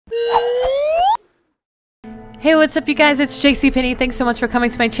Hey, what's up you guys? It's JaceyPenne. Thanks so much for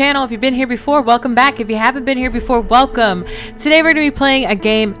coming to my channel. If you've been here before, welcome back. If you haven't been here before, welcome. Today we're going to be playing a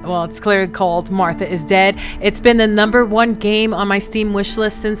game, well, it's clearly called Martha is Dead. It's been the #1 game on my Steam wish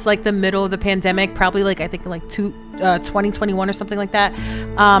list since like the middle of the pandemic, probably like I think like 2021 or something like that.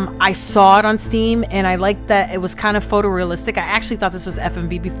 I saw it on Steam and I liked that it was kind of photorealistic. I actually thought this was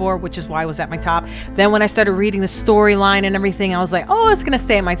FMV before, which is why it was at my top. Then when I started reading the storyline and everything, I was like, oh, it's going to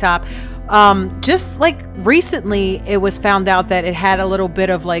stay at my top. Just like recently it was found out that it had a little bit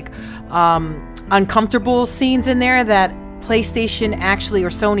of like uncomfortable scenes in there that PlayStation actually, or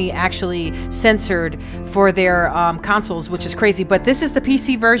Sony actually censored for their consoles, which is crazy. But this is the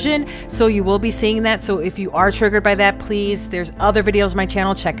PC version, so you will be seeing that. So if you are triggered by that, please, there's other videos on my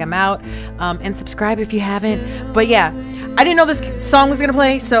channel, check them out, and subscribe if you haven't. But yeah, I didn't know this song was gonna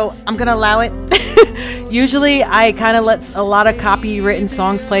play, so I'm gonna allow it. Usually I kind of let a lot of copywritten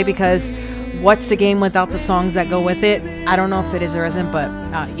songs play because what's the game without the songs that go with it? I don't know if it is or isn't, but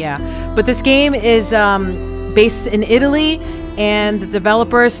yeah. But this game is based in Italy, and the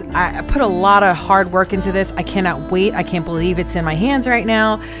developers, I put a lot of hard work into this. I cannot wait. I can't believe it's in my hands right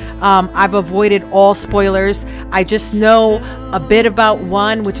now. I've avoided all spoilers. I just know a bit about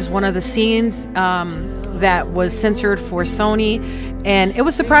one, which is one of the scenes that was censored for Sony, and it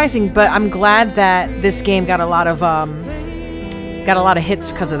was surprising, but I'm glad that this game got a lot of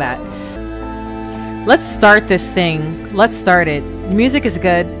hits because of that. Let's start this thing. Let's start it. The music is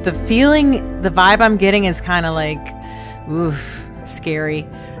good. The feeling, the vibe I'm getting is kind of like, oof, scary.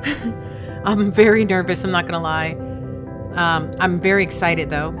 I'm very nervous, I'm not gonna lie. I'm very excited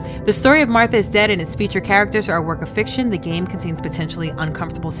though. The story of Martha is Dead and its featured characters are a work of fiction. The game contains potentially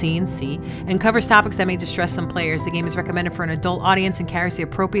uncomfortable scenes, and covers topics that may distress some players. The game is recommended for an adult audience and carries the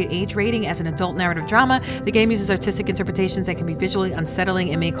appropriate age rating as an adult narrative drama. The game uses artistic interpretations that can be visually unsettling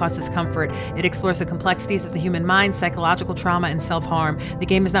and may cause discomfort. It explores the complexities of the human mind, psychological trauma, and self-harm. The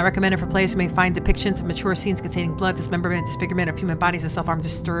game is not recommended for players who may find depictions of mature scenes containing blood, dismemberment, disfigurement of human bodies, and self-harm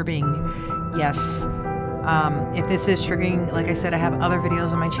disturbing. Yes. If this is triggering, like I said, I have other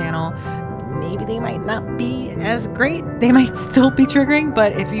videos on my channel. Maybe they might not be as great. They might still be triggering,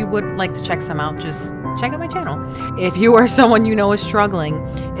 but if you would like to check some out, just check out my channel. If you or someone you know is struggling,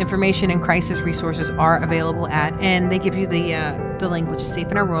 information and crisis resources are available at, and they give you the link, which is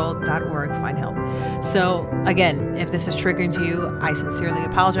safeinourworld.org, find help. So again, if this is triggering to you, I sincerely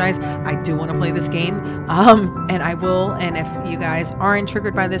apologize. I do want to play this game, and I will, and if you guys aren't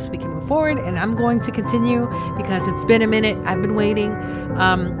triggered by this, we can move forward, and I'm going to continue because it's been a minute. I've been waiting.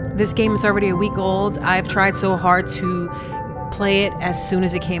 This game is already a week old. I've tried so hard to play it as soon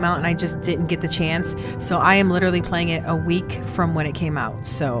as it came out and I just didn't get the chance, so I am literally playing it a week from when it came out,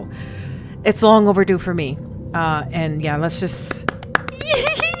 so it's long overdue for me. And yeah, let's just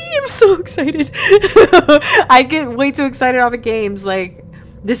I'm so excited. I get way too excited off of games. Like,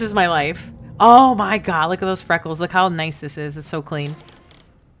 this is my life. Oh my god, look at those freckles. Look how nice this is. It's so clean.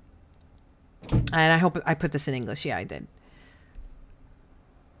 And I hope I put this in English. Yeah, I did.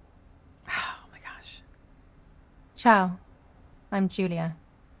 Oh my gosh. Ciao. I'm Julia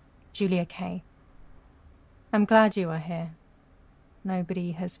K. I'm glad you are here.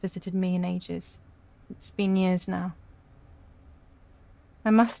 Nobody has visited me in ages. It's been years now. I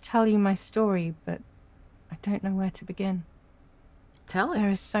must tell you my story, but I don't know where to begin. Tell it.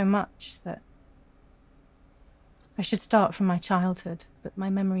 There is so much that... I should start from my childhood, but my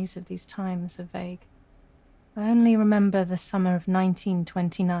memories of these times are vague. I only remember the summer of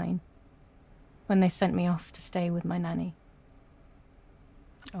 1929, when they sent me off to stay with my nanny.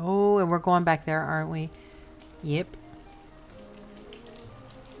 Oh, and we're going back there, aren't we? Yep.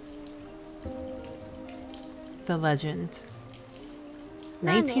 The legend.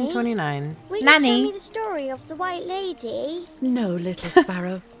 Nanny, 1929. Will you Nanny! tell me the story of the White Lady? No, little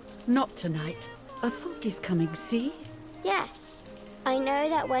sparrow. Not tonight. A fog is coming, see? Yes. I know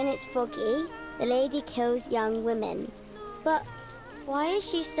that when it's foggy, the lady kills young women. But why is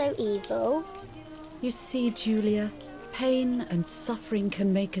she so evil? You see, Julia, pain and suffering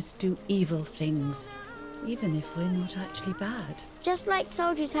can make us do evil things, even if we're not actually bad. Just like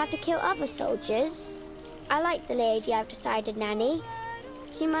soldiers have to kill other soldiers. I like the lady, I've decided, Nanny.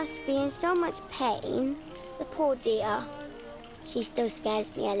 She must be in so much pain. The poor dear. She still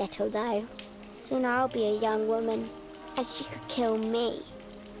scares me a little, though. Soon I'll be a young woman, and she could kill me.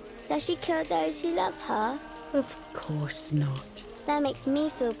 Does she kill those who love her? Of course not. That makes me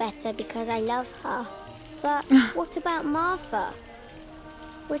feel better because I love her. But what about Martha?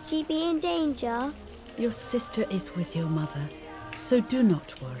 Would she be in danger? Your sister is with your mother, so do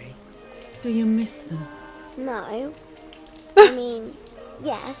not worry. Do you miss them? No. I mean,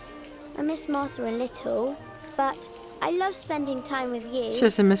 yes, I miss Martha a little. but I love spending time with you. She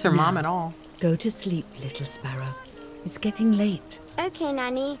doesn't miss her mom at all. Go to sleep, little sparrow. It's getting late. Okay,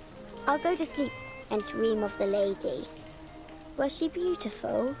 Nanny. I'll go to sleep and dream of the lady. Was she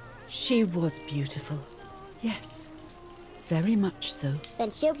beautiful? She was beautiful. Yes, very much so.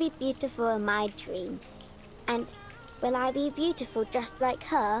 Then she'll be beautiful in my dreams. And will I be beautiful just like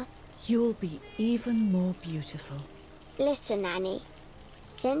her? You'll be even more beautiful. Listen, Nanny.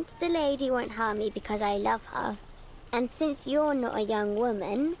 Since the lady won't harm me because I love her, and since you're not a young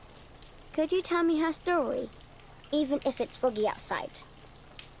woman, could you tell me her story? Even if it's foggy outside.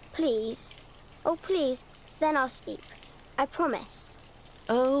 Please. Oh, please. Then I'll sleep. I promise.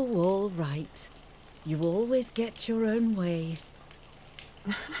 Oh, all right. You always get your own way.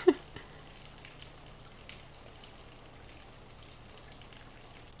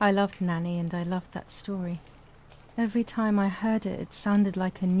 I loved Nanny and I loved that story. Every time I heard it, it sounded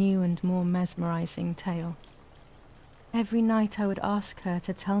like a new and more mesmerizing tale. Every night I would ask her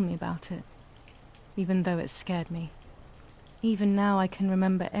to tell me about it, even though it scared me. Even now I can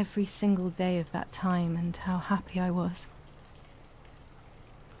remember every single day of that time and how happy I was.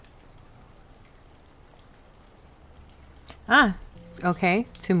 Ah, okay,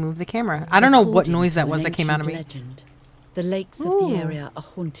 to move the camera. I don't know what noise that was that came out of me. Legend, the lakes of the area are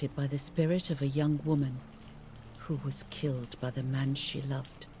haunted by the spirit of a young woman who was killed by the man she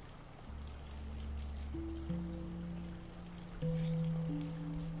loved.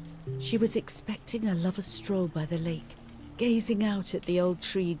 She was expecting a lover's stroll by the lake, gazing out at the old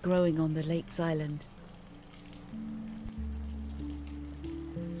tree growing on the lake's island.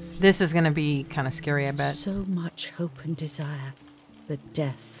 This is going to be kind of scary, I bet. So much hope and desire, but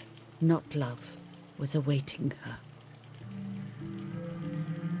death, not love, was awaiting her.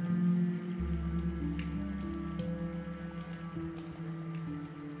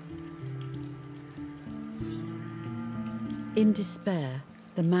 In despair,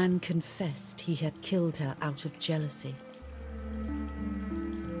 the man confessed he had killed her out of jealousy.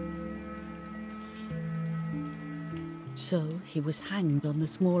 So he was hanged on the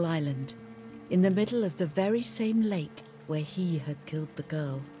small island, in the middle of the very same lake where he had killed the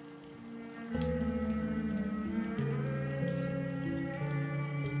girl.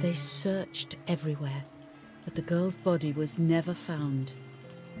 They searched everywhere, but the girl's body was never found.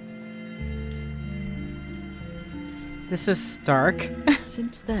 This is dark.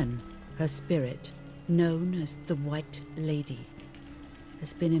 Since then, her spirit, known as the White Lady,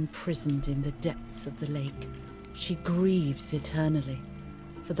 has been imprisoned in the depths of the lake. She grieves eternally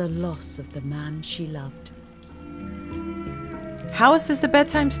for the loss of the man she loved. How is this a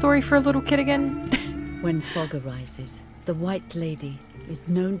bedtime story for a little kid again? When fog arises, the White Lady is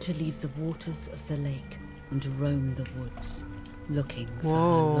known to leave the waters of the lake and roam the woods, looking for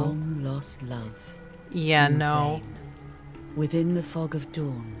her long-lost love. Yeah, in no. vain. Within the fog of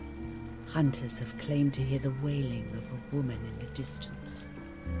dawn, hunters have claimed to hear the wailing of a woman in the distance.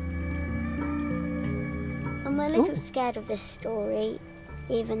 I'm a little scared of this story,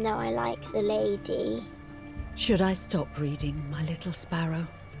 even though I like the lady. Should I stop reading, my little sparrow?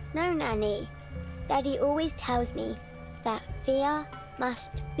 No, Nanny. Daddy always tells me that fear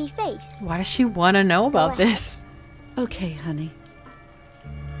must be faced. Why does she want to know about Go ahead. this? Okay, honey.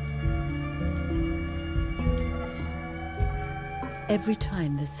 Every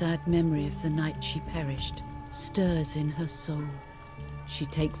time the sad memory of the night she perished stirs in her soul, she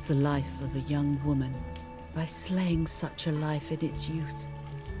takes the life of a young woman by slaying such a life in its youth,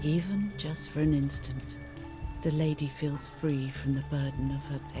 even just for an instant. The lady feels free from the burden of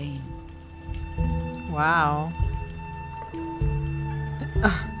her pain. Wow.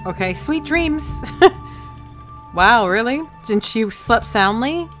 Okay, sweet dreams. Wow, really? And she slept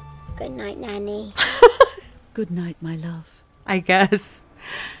soundly? Good night, Nanny. Good night, my love. I guess.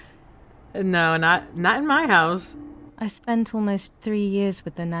 No, not in my house. I spent almost 3 years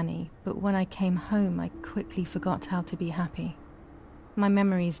with the nanny, but when I came home, I quickly forgot how to be happy. My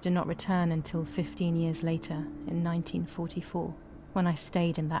memories did not return until 15 years later, in 1944, when I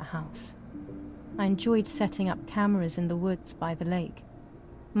stayed in that house. I enjoyed setting up cameras in the woods by the lake.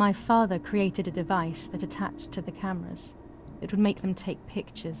 My father created a device that attached to the cameras. It would make them take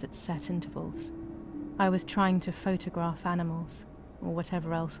pictures at set intervals. I was trying to photograph animals, or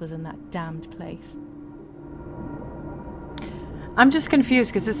whatever else was in that damned place. I'm just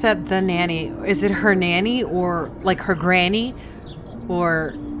confused because it said the nanny. Is it her nanny or like her granny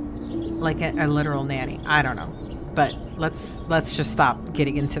or like a literal nanny? I don't know. But let's just stop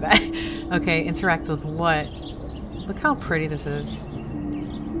getting into that. Okay, interact with what? Look how pretty this is.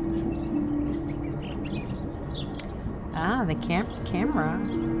 Ah, the camera.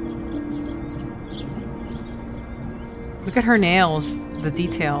 Look at her nails, the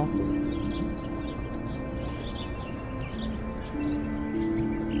detail.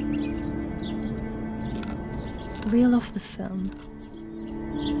 Reel off the film.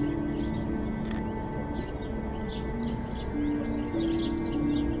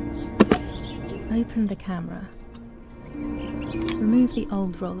 Open the camera. Remove the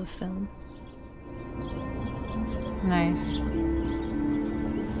old roll of film. Nice.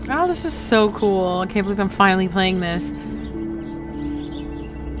 Oh, this is so cool. I can't believe I'm finally playing this.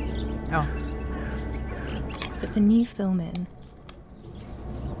 Oh. Put the new film in.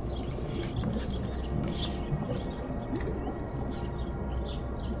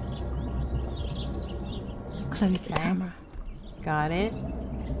 Close the camera. Got it.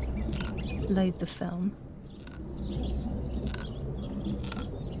 Load the film.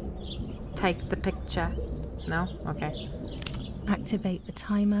 Take the picture. No? Okay. Activate the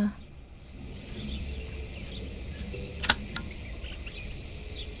timer.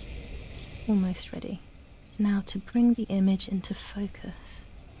 Almost ready. Now to bring the image into focus.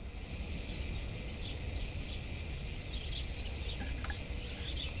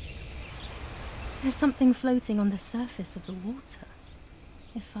 There's something floating on the surface of the water.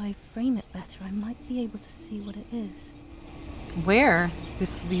 If I frame it better, I might be able to see what it is. Where?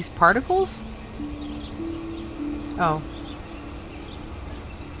 These particles? Oh.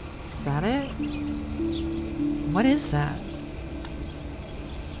 Is that it? What is that?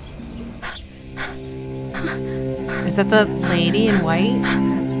 Is that the lady in white?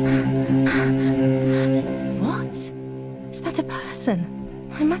 What? Is that a person?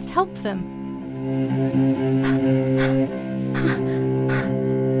 I must help them.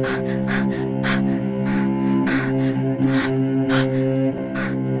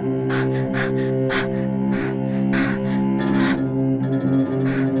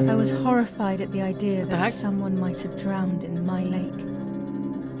 I was horrified at the idea that someone might have drowned in my lake.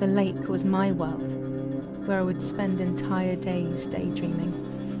 The lake was my world, where I would spend entire days daydreaming.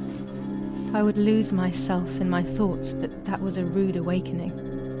 I would lose myself in my thoughts, but that was a rude awakening.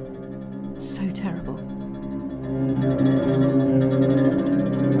 So terrible.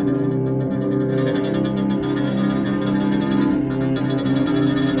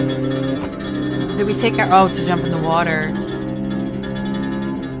 Did we take our... Oh, to jump in the water.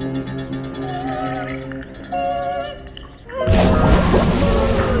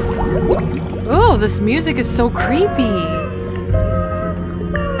 Oh, this music is so creepy.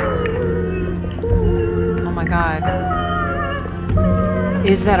 Oh my god.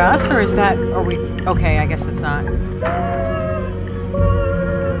 Is that us or is that... Are we... Okay, I guess it's not. Who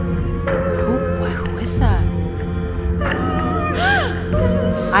is that?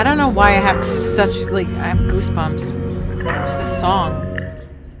 I don't know why I have such... Like, I have goosebumps. Just the song.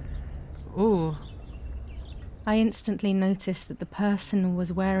 Ooh. I instantly noticed that the person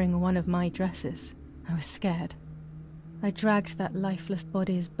was wearing one of my dresses. I was scared. I dragged that lifeless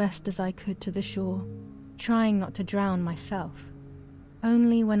body as best as I could to the shore, trying not to drown myself.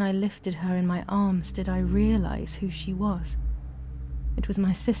 Only when I lifted her in my arms did I realize who she was. It was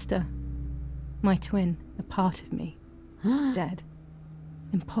my sister, my twin, a part of me, dead.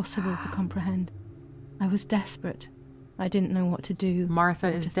 Impossible to comprehend. I was desperate. I didn't know what to do.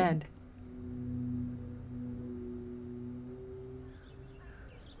 Martha is dead.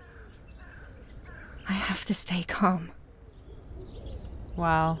 I have to stay calm.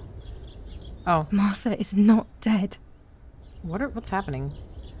 Wow. Oh. Martha is not dead. What's happening?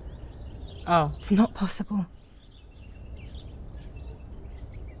 Oh. It's not possible.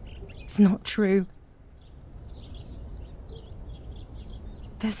 It's not true.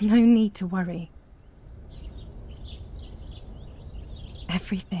 There's no need to worry.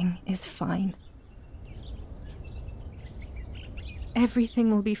 Everything is fine.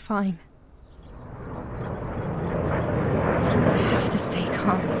 Everything will be fine. I have to stay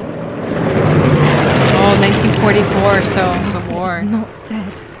calm. Oh, 1944, so the war. Is not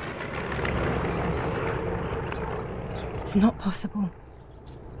dead. It's not possible.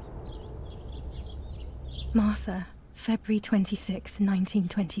 Martha, February 26th,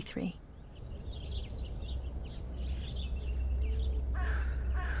 1923.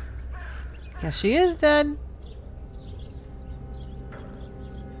 Yeah, she is dead.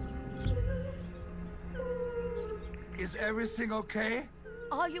 Is everything okay?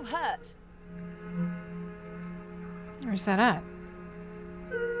 Are you hurt? Where's that at?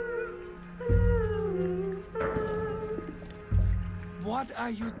 What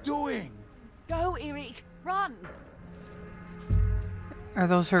are you doing? Go, Eric, run! Are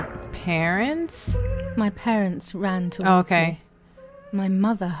those her parents? My parents ran towards Oh, okay. me. My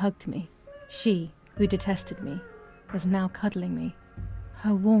mother hugged me. She, who detested me, was now cuddling me.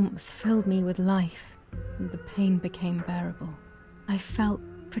 Her warmth filled me with life, and the pain became bearable. I felt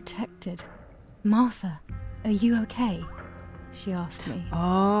protected. "Martha, are you okay?" she asked me,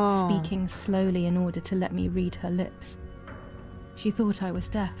 speaking slowly in order to let me read her lips. She thought I was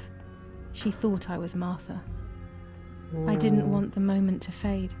deaf. She thought I was Martha. I didn't want the moment to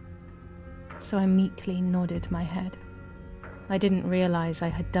fade, so I meekly nodded my head. I didn't realize I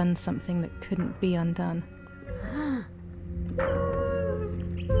had done something that couldn't be undone.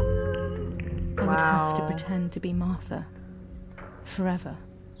 I would have to pretend to be Martha. Forever.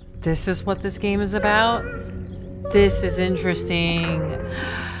 This is what this game is about? This is interesting.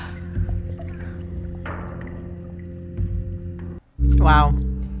 Wow.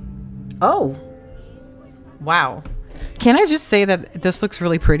 Oh. Wow. Can I just say that this looks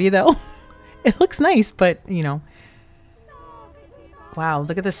really pretty, though? It looks nice, but, you know. Wow,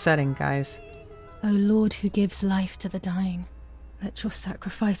 look at this setting, guys. O Lord who gives life to the dying, let your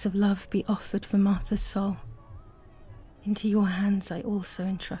sacrifice of love be offered for Martha's soul. Into your hands I also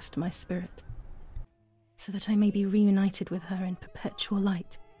entrust my spirit, so that I may be reunited with her in perpetual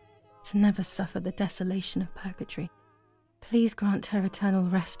light, to never suffer the desolation of purgatory. Please grant her eternal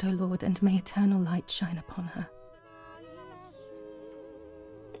rest, O Lord, and may eternal light shine upon her.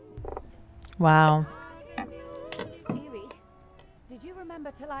 Wow. Eerie, did you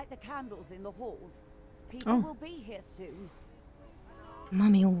remember to light the candles in the hall? People will be here soon.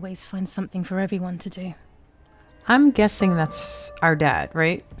 Mummy always finds something for everyone to do. I'm guessing that's our dad,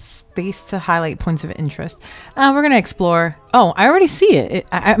 right? Space to highlight points of interest. We're going to explore. Oh, I already see it.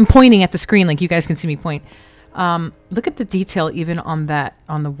 I'm pointing at the screen like you guys can see me point. Look at the detail even on that,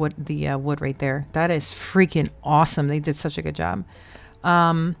 on the wood, wood right there. That is freaking awesome. They did such a good job.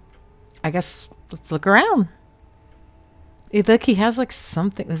 I guess let's look around. Look, he has like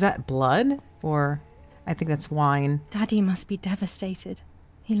something. Is that blood? Or I think that's wine. Daddy must be devastated.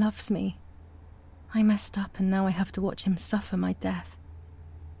 He loves me. I messed up and now I have to watch him suffer my death.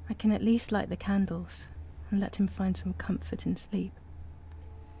 I can at least light the candles and let him find some comfort in sleep.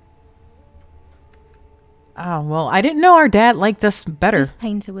 Oh, well, I didn't know our dad liked us better. This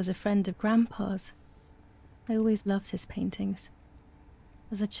painter was a friend of Grandpa's. I always loved his paintings.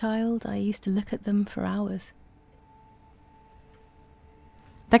 As a child, I used to look at them for hours.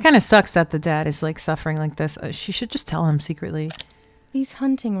 That kind of sucks that the dad is like suffering like this. She should just tell him secretly. These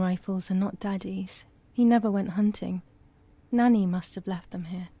hunting rifles are not Daddy's. He never went hunting. Nanny must have left them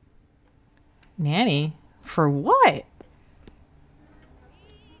here. Nanny? For what?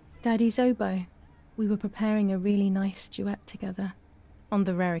 Daddy's oboe. We were preparing a really nice duet together. On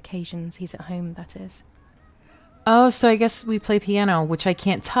the rare occasions he's at home, that is. Oh, so I guess we play piano, which I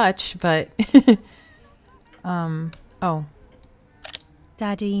can't touch, but... oh.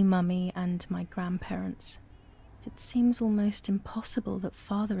 Daddy, Mummy, and my grandparents. It seems almost impossible that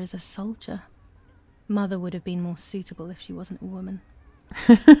Father is a soldier. Mother would have been more suitable if she wasn't a woman.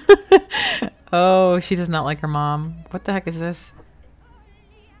 Oh, she does not like her mom. What the heck is this?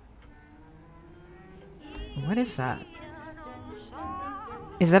 What is that?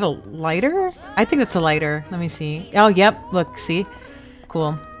 Is that a lighter? I think that's a lighter. Let me see. Oh, yep. Look, see?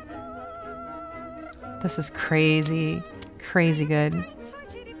 Cool. This is crazy. Crazy good.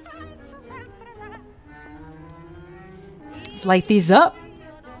 Let's light these up.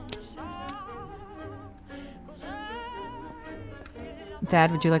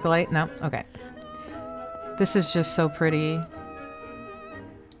 Dad, would you like a light? No? Okay. This is just so pretty.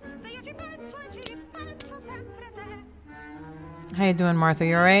 How you doing, Martha?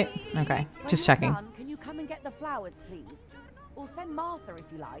 You alright? Okay, just checking. Done, can you come and get the flowers, please? Or send Martha if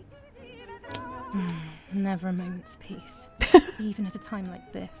you like. Never a moment's peace. Even at a time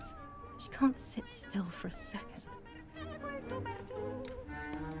like this. She can't sit still for a second.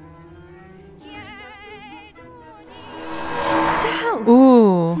 Ooh.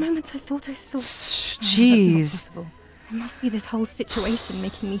 For a moment I thought I saw... Jeez. Oh, there must be this whole situation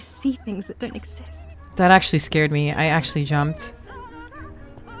making me see things that don't exist. That actually scared me. I actually jumped.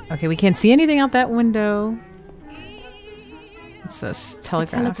 Okay, we can't see anything out that window. What's this?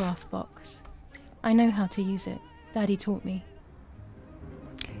 Telegraph. A telegraph box. I know how to use it. Daddy taught me.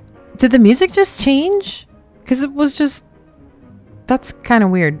 Did the music just change? Because it was just... That's kind of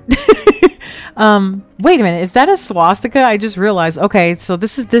weird. Wait a minute. Is that a swastika? I just realized. Okay, so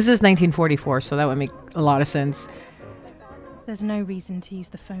this is 1944, so that would make a lot of sense. There's no reason to use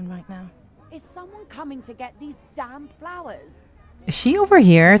the phone right now. Is someone coming to get these damn flowers? Is she over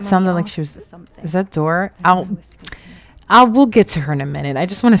here? It Mummy sounded like asked she was... for something. Is that door? There's no escaping We'll get to her in a minute. I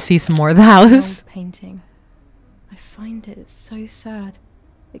just want to see some more of the it. An house. old painting. I find it so sad.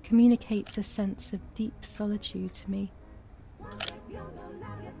 It communicates a sense of deep solitude to me.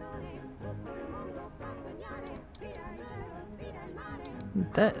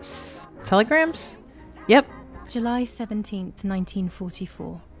 This telegrams? Yep. July 17th,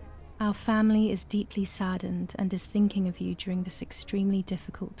 1944. Our family is deeply saddened and is thinking of you during this extremely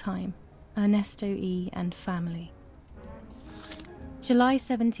difficult time. Ernesto E. and family. July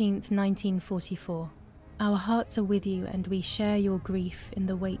 17th, 1944. Our hearts are with you and we share your grief in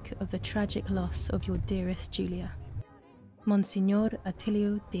the wake of the tragic loss of your dearest Julia. Monsignor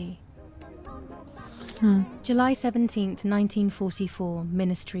Attilio D. July 17th, 1944,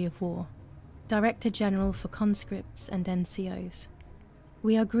 Ministry of War. Director General for Conscripts and NCOs.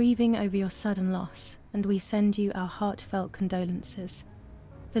 We are grieving over your sudden loss, and we send you our heartfelt condolences.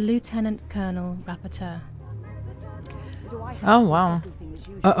 The Lieutenant Colonel Rapporteur. Oh, wow.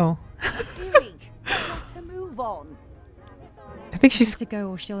 Uh-oh. To move on. I think she's... To go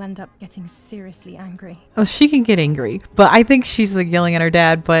or she'll end up getting seriously angry. Oh, she can get angry, but I think she's like yelling at her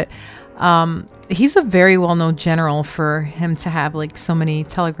dad, but he's a very well-known general for him to have like so many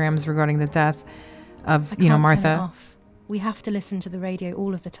telegrams regarding the death of, you know, Martha. Turn it off. We have to listen to the radio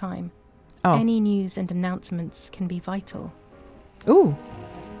all of the time. Oh. Any news and announcements can be vital. Ooh.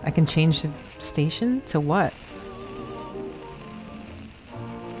 I can change the station to what?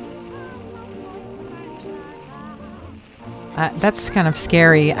 That's kind of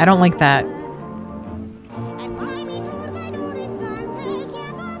scary. I don't like that.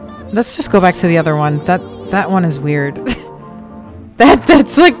 Let's just go back to the other one. That one is weird.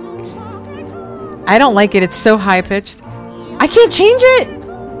 That's like... I don't like it. It's so high-pitched. I can't change it!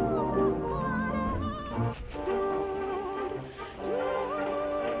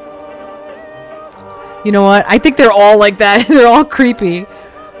 You know what? I think they're all like that. They're all creepy.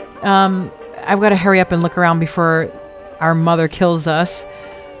 I've got to hurry up and look around before our mother kills us.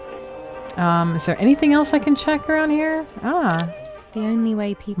 Is there anything else I can check around here? Ah. The only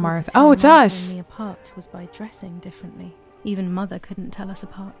way people Martha. could tell Oh, it's Martha us. and me apart was by dressing differently. Even Mother couldn't tell us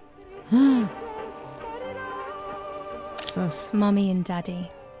apart. What's this? Mummy and Daddy.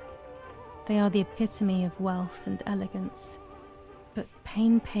 They are the epitome of wealth and elegance. But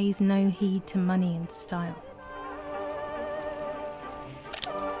pain pays no heed to money and style.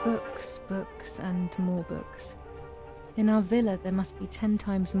 Books, books, and more books. In our villa, there must be 10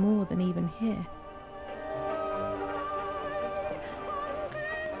 times more than even here.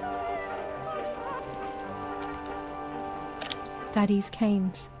 Daddy's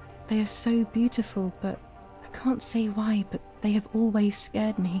canes. They are so beautiful, but I can't say why, but they have always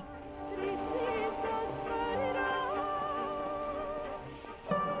scared me.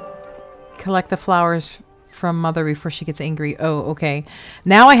 Collect the flowers from Mother before she gets angry. Oh, okay.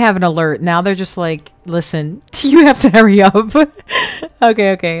 Now I have an alert. Now they're just like, listen, you have to hurry up.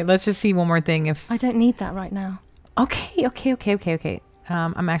 Okay. Let's just see one more thing. If I don't need that right now. Okay.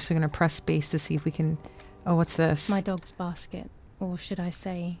 I'm actually going to press space to see if we can... Oh, what's this? My dog's basket. Or should I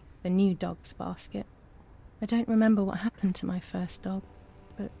say, the new dog's basket. I don't remember what happened to my first dog,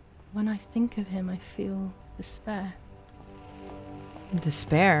 but when I think of him, I feel despair.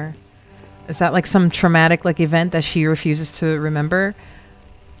 Despair? Is that like some traumatic like event that she refuses to remember?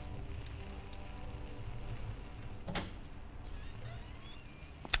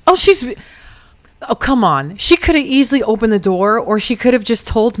 Oh, oh, come on. She could have easily opened the door, or she could have just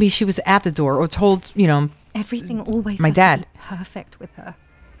told me she was at the door, or told, you know, everything always my has dad. to be perfect with her.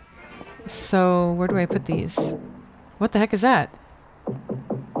 So, where do I put these? What the heck is that?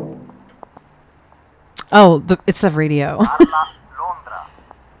 Oh, it's a radio. Alla Londra.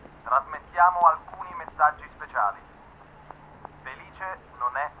 Trasmettiamo alcuni messaggi speciali. Felice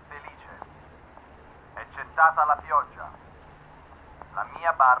non è felice. È cessata la pioggia. La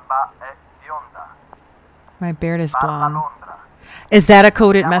mia barba è bionda. My beard is Alla blonde. Londra. Is that a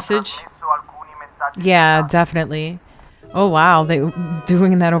coded Abbiamo message? trasmesso alcuni messaggi Yeah, speciali. definitely. Oh, wow. They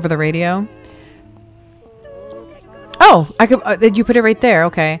doing that over the radio? Oh, I could. You put it right there.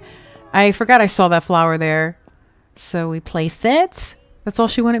 Okay. I forgot I saw that flower there. So we place it. That's all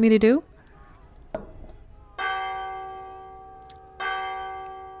she wanted me to do?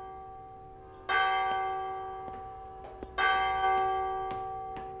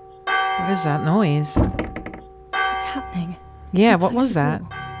 What is that noise? What's happening? Yeah, what was that?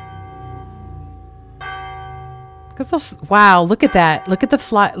 Look at those. Wow, look at that. Look at the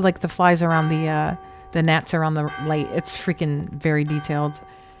fly, like the flies around the gnats around the light. It's freaking very detailed.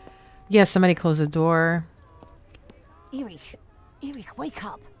 Yeah, somebody close the door. Erich, wake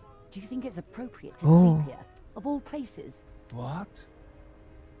up. Do you think it's appropriate to Oh. sleep here? Of all places? What?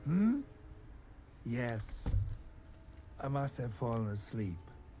 Yes. I must have fallen asleep.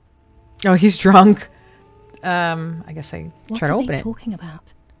 Oh, he's drunk. I guess I try to open it. What are they talking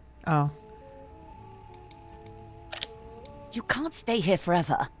about? Oh. You can't stay here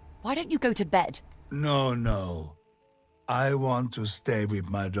forever. Why don't you go to bed? No, no. I want to stay with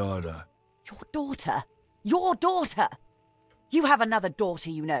my daughter. Your daughter? Your daughter? You have another daughter,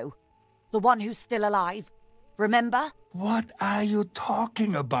 you know. The one who's still alive. Remember? What are you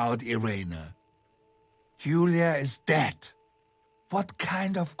talking about, Irene? Julia is dead. What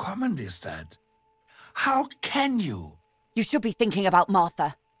kind of comment is that? How can you? You should be thinking about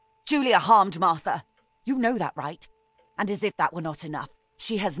Martha. Julia harmed Martha. You know that, right? And as if that were not enough,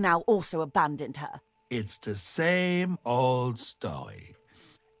 she has now also abandoned her. It's the same old story.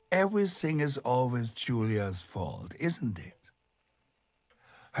 Everything is always Julia's fault, isn't it?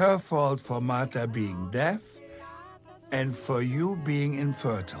 Her fault for Martha being deaf and for you being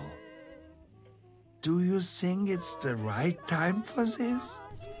infertile. Do you think it's the right time for this?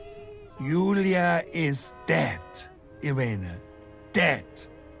 Julia is dead, Irene. Dead.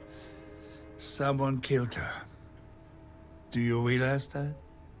 Someone killed her. Do you realize that?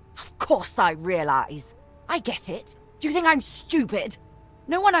 Of course I realize. I get it. Do you think I'm stupid?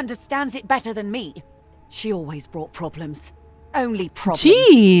 No one understands it better than me. She always brought problems. Only problems.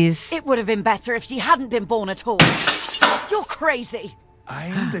 Jeez. It would have been better if she hadn't been born at all. You're crazy.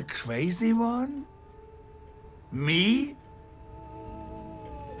 I'm the crazy one? Me?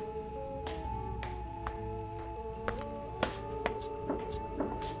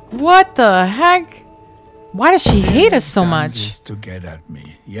 What the heck? Why does she hate us so much? Just to get at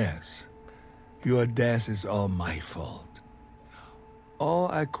me, yes. Your death is all my fault.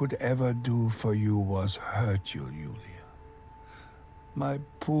 All I could ever do for you was hurt you, Julia. My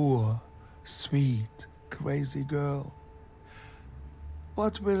poor, sweet, crazy girl.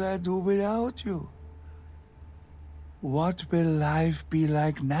 What will I do without you? What will life be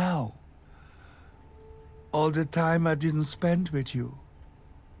like now? All the time I didn't spend with you.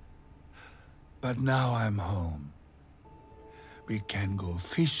 But now I'm home. We can go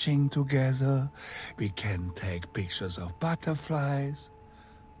fishing together. We can take pictures of butterflies.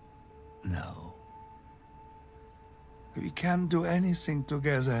 No. We can't do anything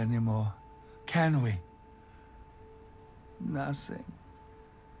together anymore, can we? Nothing.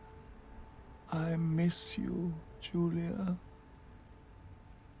 I miss you, Julia.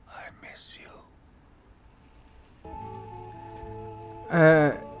 I miss you.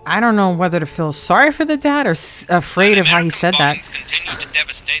 I don't know whether to feel sorry for the dad or afraid of how he said that. Continue to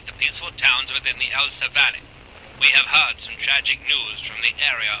devastate the peaceful towns within the Elsa Valley. We have heard some tragic news from the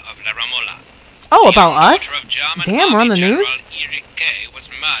area of La Ramola. Oh, about us? Damn, we're on the news? General K was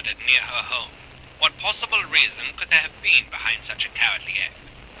murdered near her home. What possible reason could there have been behind such a cowardly act?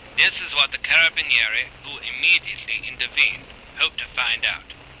 This is what the Carabinieri, who immediately intervened, hope to find out.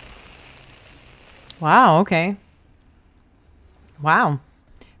 Wow, okay. Wow.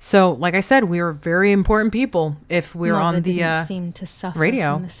 So, like I said, we were very important people if we were Mother on the didn't seem to suffer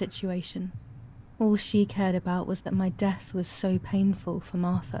radio. from the situation. All she cared about was that my death was so painful for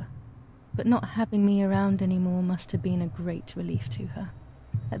Martha. But not having me around anymore must have been a great relief to her.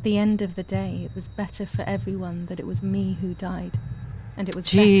 At the end of the day, it was better for everyone that it was me who died. And it was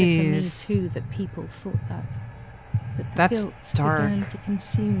better for me too that people thought that. But the guilt began to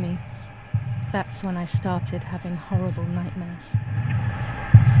consume me. That's when I started having horrible nightmares.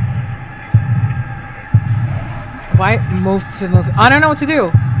 Why move to move? I don't know what to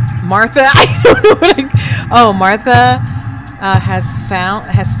do. Martha, I don't know what oh, Martha has.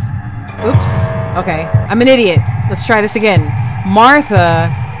 Oops. Okay, I'm an idiot. Let's try this again. Martha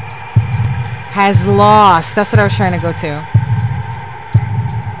has lost. That's what I was trying to go to.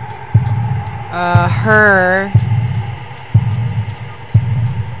 Her.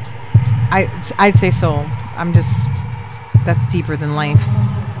 I'd say soul. I'm just. That's deeper than life.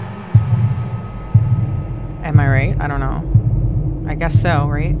 Am I right? I don't know. I guess so,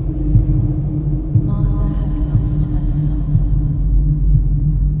 right? Martha has lost her soul.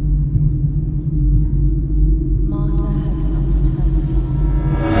 Martha has lost her soul.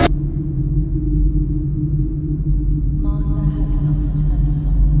 Martha has lost her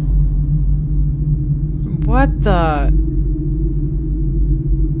soul. What the?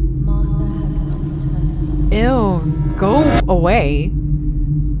 Martha has lost her soul. Ew. Go away.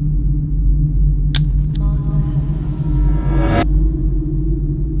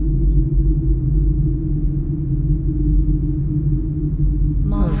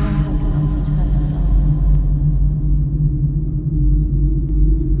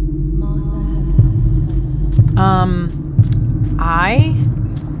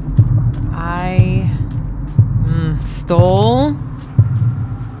 I stole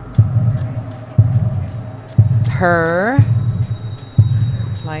her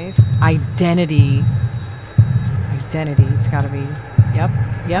life identity. Identity. It's got to be. Yep.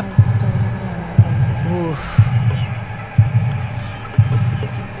 Yep. Oof.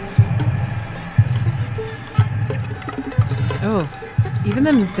 Oh, even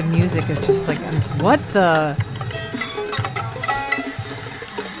the music is just like, what the?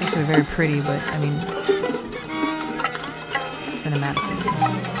 It's actually very pretty, but I mean, cinematic.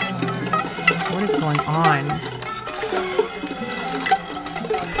 What is going on?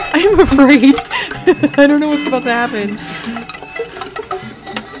 I'm afraid. I don't know what's about to happen.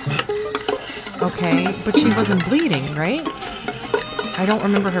 Okay, but she wasn't bleeding, right? I don't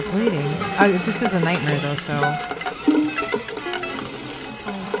remember her bleeding. This is a nightmare though, so.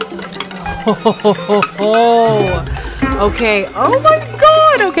 Okay. Oh my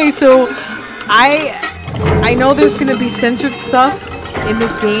god. Okay, so I know there's gonna be censored stuff in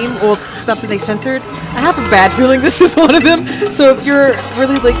this game, or stuff that they censored. I have a bad feeling this is one of them. So if you're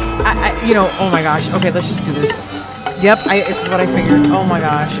really like, you know, oh my gosh. Okay, let's just do this. Yep, it's what I figured. Oh my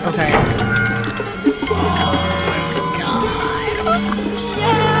gosh. Okay.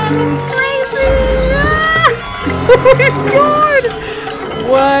 That's crazy! Oh my god!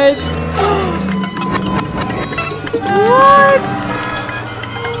 What? What?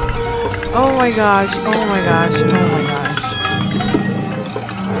 Oh my gosh! Oh my gosh! Oh my gosh!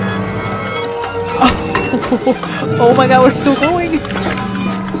 Oh, oh my god! We're still going!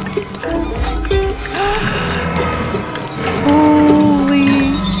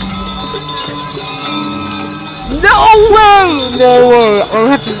 Holy! No way! No way! I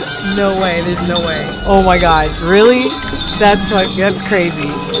have to. No way! There's no way! Oh my god! Really? That's crazy.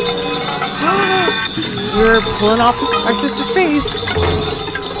 We're pulling off our sister's face.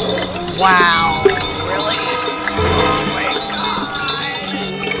 Wow! Really? Oh my god!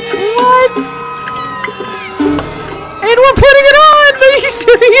 What? And we're putting it on! Are you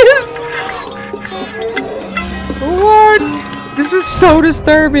serious? What? This is so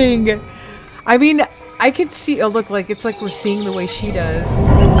disturbing. I mean, I can see. Oh, look, like it's like we're seeing the way she does.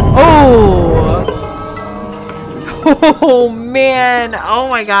 Oh! Oh man! Oh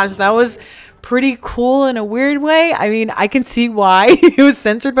my gosh, that was pretty cool in a weird way. I mean, I can see why it was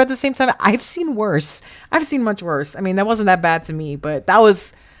censored, but at the same time, I've seen worse. I've seen much worse. I mean, that wasn't that bad to me, but that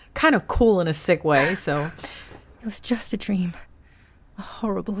was kind of cool in a sick way. So it was just a dream, a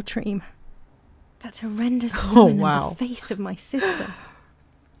horrible dream. That horrendous woman in the face of my sister.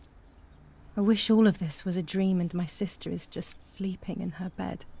 I wish all of this was a dream and my sister is just sleeping in her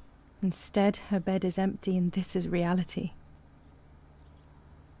bed. Instead, her bed is empty and this is reality.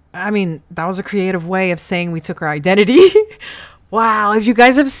 I mean, that was a creative way of saying we took her identity. Wow. If you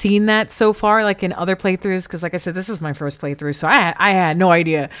guys have seen that so far, like in other playthroughs, because like I said, this is my first playthrough, so I had no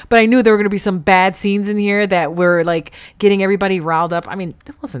idea. But I knew there were going to be some bad scenes in here that were like getting everybody riled up. I mean,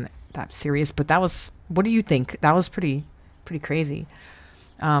 it wasn't that serious, but that was, what do you think? That was pretty crazy.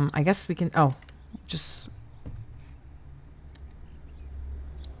 I guess we can, just...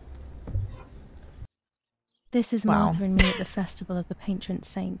 This is Martha and me at the festival of the patron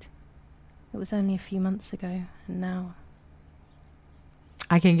saint. It was only a few months ago, and now...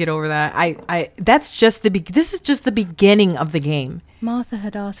 I can get over that. That's just this is just the beginning of the game. Martha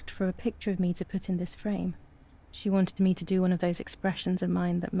had asked for a picture of me to put in this frame. She wanted me to do one of those expressions of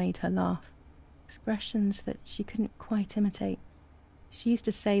mine that made her laugh. Expressions that she couldn't quite imitate. She used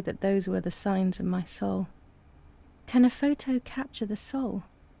to say that those were the signs of my soul. Can a photo capture the soul?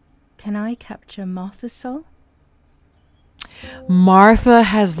 Can I capture Martha's soul? Martha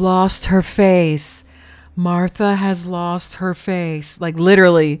has lost her face. Martha has lost her face. Like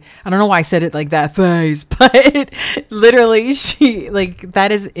literally. I don't know why I said it like that, face, but literally she, like,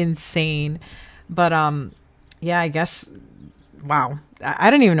 that is insane. But yeah, I guess, wow. I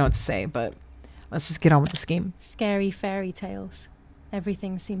don't even know what to say, but let's just get on with this game. Scary fairy tales.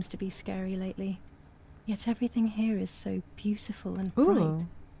 Everything seems to be scary lately. Yet everything here is so beautiful and bright. Ooh.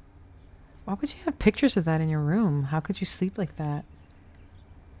 Why would you have pictures of that in your room? How could you sleep like that?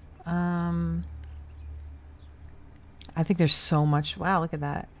 I think there's so much. Wow, look at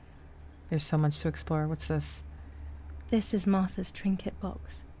that. There's so much to explore. What's this? This is Martha's trinket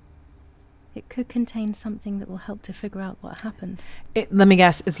box. It could contain something that will help to figure out what happened. Let me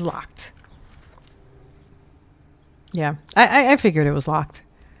guess, it's locked. Yeah, I figured it was locked.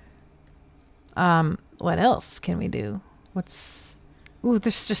 What else can we do? Ooh,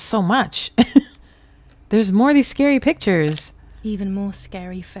 there's just so much. There's more of these scary pictures. Even more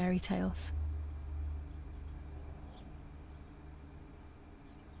scary fairy tales.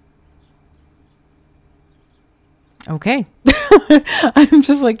 Okay. I'm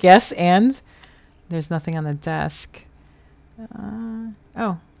just like, yes, and There's nothing on the desk.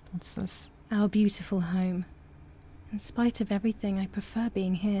 Oh, what's this? Our beautiful home. In spite of everything, I prefer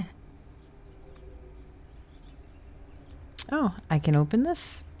being here. Oh, I can open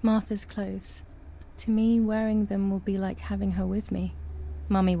this? Martha's clothes. To me, wearing them will be like having her with me.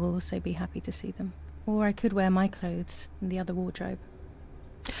 Mummy will also be happy to see them. Or I could wear my clothes in the other wardrobe.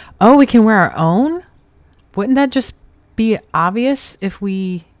 Oh, we can wear our own? Wouldn't that just be obvious if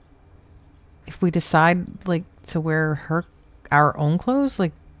we decide like to wear our own clothes?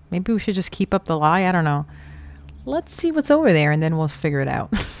 Like maybe we should just keep up the lie. I don't know. Let's see what's over there and then we'll figure it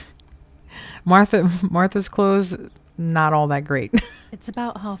out. Martha's clothes, not all that great. It's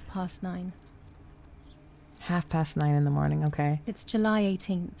about 9:30. 9:30 in the morning. Okay. It's July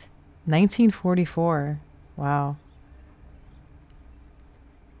 18th. 1944. Wow.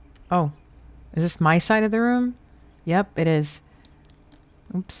 Oh, is this my side of the room? Yep, it is.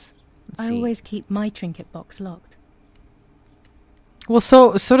 Oops. Let's see. always keep my trinket box locked. Well,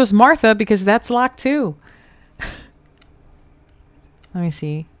 so does Martha, because that's locked too. Let me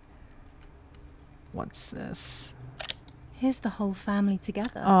see. What's this? Here's the whole family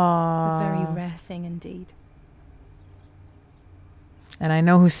together. Aww. A very rare thing indeed. And I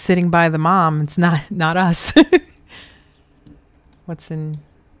know who's sitting by the mom. It's not us. What's in...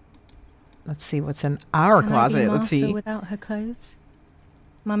 Let's see what's in our closet. Let's see. Without her clothes?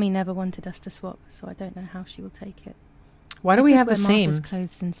 Mummy never wanted us to swap, so I don't know how she will take it. Why do we have the same? Martha's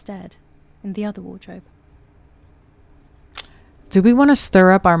clothes instead, in the other wardrobe. Do we want to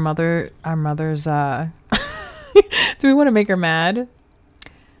stir up our mother's do we want to make her mad?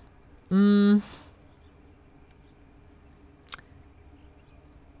 Yeah,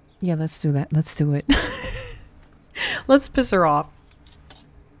 let's do that. Let's do it. Let's piss her off.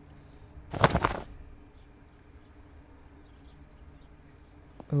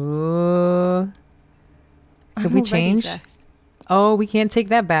 Ooh. Could we change? Dressed. Oh, we can't take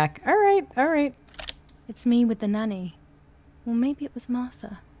that back. All right, all right. It's me with the nanny. Or maybe it was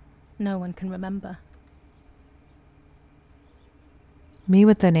Martha. No one can remember. Me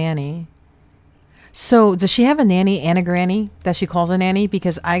with the nanny. So, does she have a nanny and a granny that she calls a nanny?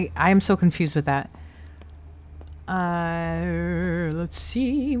 Because I am so confused with that. Let's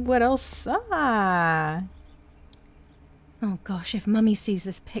see. What else? Ah. Oh gosh, if Mummy sees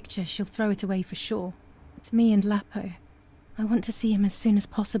this picture, she'll throw it away for sure. It's me and Lapo. I want to see him as soon as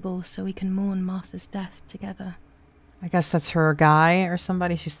possible so we can mourn Martha's death together. I guess that's her guy or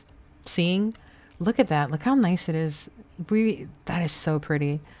somebody she's seeing. Look at that. Look how nice it is. That is so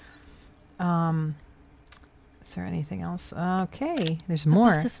pretty. Is there anything else? Okay, there's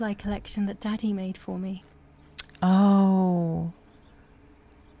more. The butterfly collection that Daddy made for me. Oh.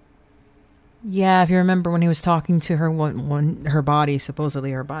 Yeah, if you remember when he was talking to her, her body, supposedly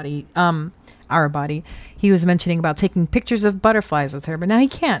her body, our body, he was mentioning about taking pictures of butterflies with her, but now he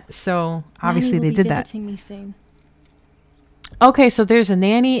can't. So obviously they did that. Me soon. Okay, so there's a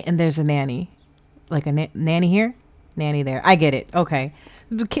nanny and there's a nanny, like a nanny here, nanny there. I get it. Okay,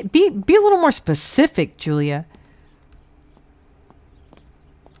 be a little more specific, Julia.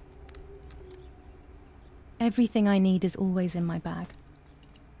 Everything I need is always in my bag.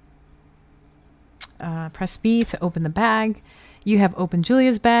 Press B to open the bag. You have opened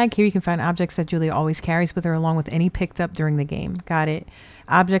Julia's bag. Here you can find objects that Julia always carries with her, along with any picked up during the game. Got it.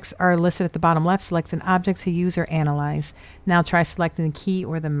 Objects are listed at the bottom left. Select an object to use or analyze. Now try selecting the key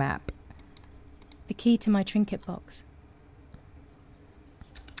or the map. The key to my trinket box.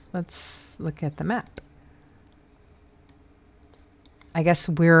 Let's look at the map. I guess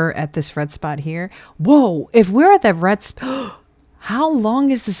we're at this red spot here. Whoa, if we're at that red spot... How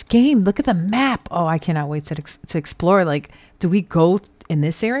long is this game? Look at the map. Oh, I cannot wait to explore. Like, do we go in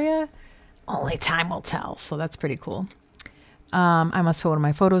this area? Only time will tell. So that's pretty cool. I must put one of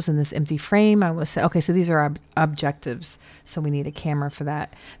my photos in this empty frame. I will say, okay, so these are objectives. So we need a camera for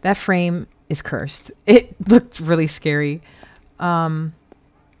that. That frame is cursed. It looked really scary. Oh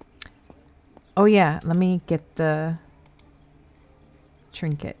yeah, let me get the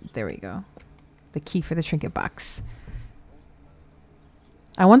trinket. There we go. The key for the trinket box.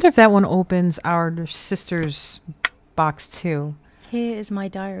 I wonder if that one opens our sister's box too. Here is my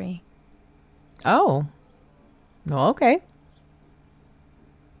diary. Oh. Well, okay.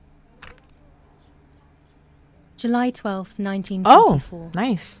 July 12th, 1924. Oh,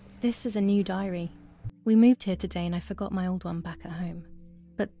 nice. This is a new diary. We moved here today and I forgot my old one back at home.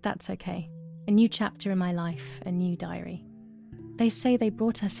 But that's okay. A new chapter in my life, a new diary. They say they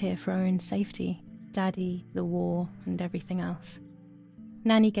brought us here for our own safety. Daddy, the war, and everything else.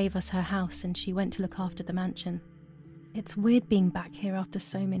 Nanny gave us her house and she went to look after the mansion. It's weird being back here after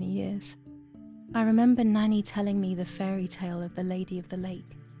so many years. I remember Nanny telling me the fairy tale of the Lady of the Lake.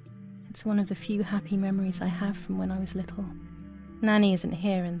 It's one of the few happy memories I have from when I was little. Nanny isn't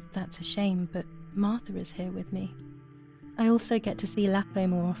here, and that's a shame, but Martha is here with me. I also get to see Lapo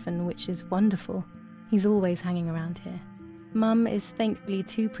more often, which is wonderful. He's always hanging around here. Mum is thankfully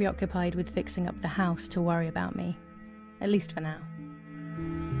too preoccupied with fixing up the house to worry about me. At least for now.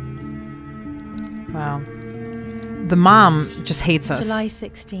 Wow. The mom just hates us. July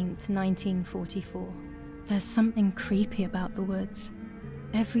 16th, 1944. There's something creepy about the woods.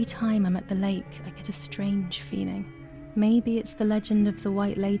 Every time I'm at the lake, I get a strange feeling. Maybe it's the legend of the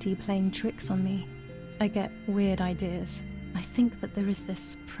White Lady playing tricks on me. I get weird ideas. I think that there is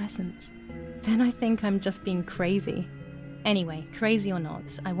this presence. Then I think I'm just being crazy. Anyway, crazy or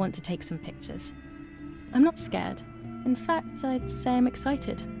not, I want to take some pictures. I'm not scared. In fact, I'd say I'm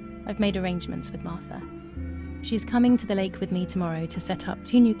excited. I've made arrangements with Martha. She's coming to the lake with me tomorrow to set up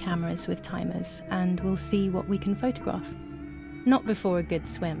 2 new cameras with timers, and we'll see what we can photograph. Not before a good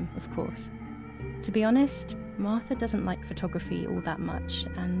swim, of course. To be honest, Martha doesn't like photography all that much,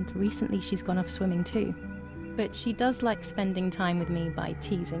 and recently she's gone off swimming too. But she does like spending time with me by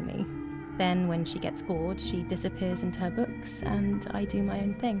teasing me. Then, when she gets bored, she disappears into her books, and I do my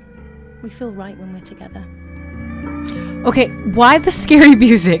own thing. We feel right when we're together. Okay, why the scary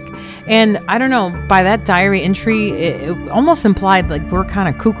music? And I don't know, by that diary entry, it almost implied like we're kind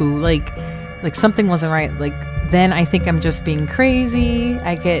of cuckoo, like something wasn't right. Like, then I think I'm just being crazy.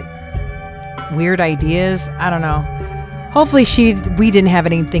 I get weird ideas. I don't know. Hopefully we didn't have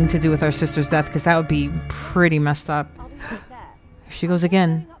anything to do with our sister's death, because that would be pretty messed up. She goes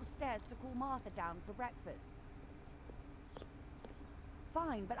again. Upstairs to call Martha down for breakfast.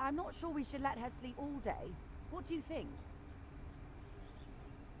 Fine, but I'm not sure we should let her sleep all day. What do you think?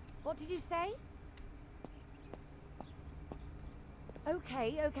 What did you say?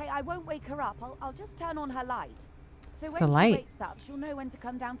 Okay, I won't wake her up. I'll just turn on her light. So when she wakes up, she'll know when to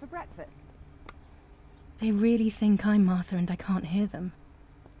come down for breakfast. They really think I'm Martha and I can't hear them.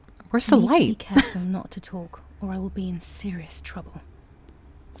 Where's the light? Be careful not to talk, or I will be in serious trouble.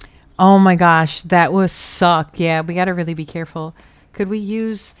 Oh my gosh, that was suck. Yeah, we gotta really be careful. Could we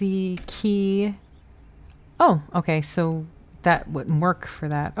use the key? Oh, okay, so that wouldn't work for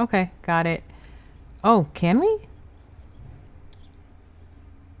that. Okay, got it. Oh, can we?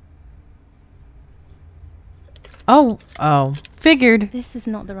 Oh, figured. This is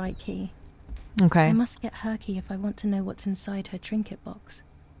not the right key. Okay. I must get her key if I want to know what's inside her trinket box.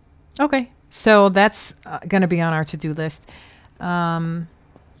 Okay, so that's going to be on our to-do list. We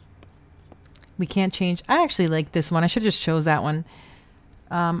can't change. I actually like this one. I should have just chose that one.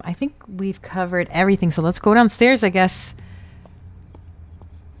 I think we've covered everything, so let's go downstairs, I guess.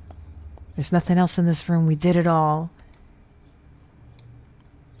 There's nothing else in this room. We did it all.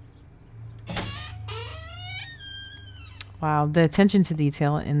 Wow, the attention to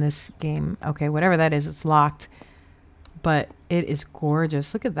detail in this game. Okay, whatever that is, it's locked. But it is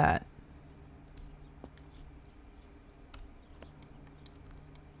gorgeous. Look at that.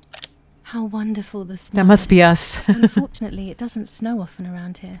 How wonderful the snow. That must be us. Unfortunately, it doesn't snow often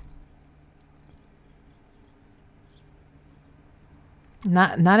around here.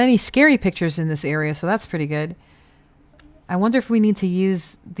 Not any scary pictures in this area, so that's pretty good. I wonder if we need to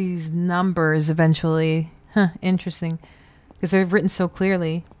use these numbers eventually. Huh, interesting. Because they're written so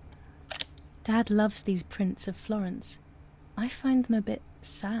clearly. Dad loves these prints of Florence. I find them a bit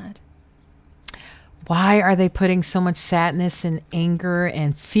sad. Why are they putting so much sadness and anger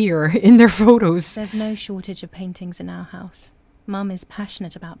and fear in their photos? There's no shortage of paintings in our house. Mum is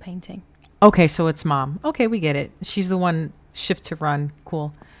passionate about painting. Okay, so it's Mom. Okay, we get it. She's the one, shift to run.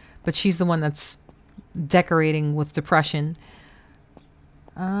 Cool. But she's the one that's decorating with depression.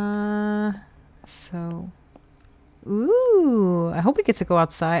 So... Ooh, I hope we get to go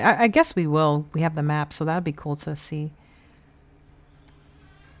outside. I guess we will. We have the map, so that'd be cool to see.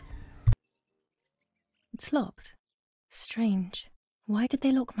 It's locked. Strange. Why did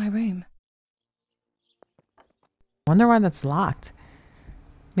they lock my room? Wonder why that's locked.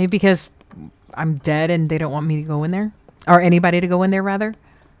 Maybe because I'm dead and they don't want me to go in there? Or anybody to go in there, rather?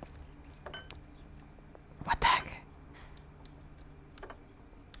 What the heck?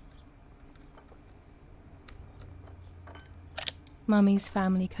 Mummy's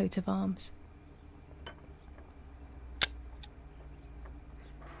family coat of arms.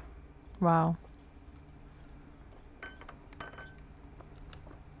 Wow.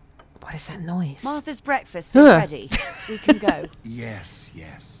 What is that noise? Martha's breakfast is ready. We can go. Yes.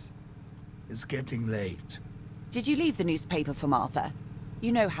 It's getting late. Did you leave the newspaper for Martha?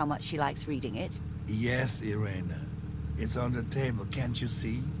 You know how much she likes reading it. Yes, Irena. It's on the table, can't you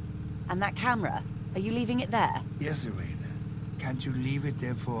see? And that camera, are you leaving it there? Yes, Irene. Can't you leave it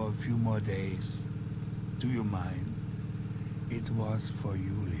there for a few more days? Do you mind? It was for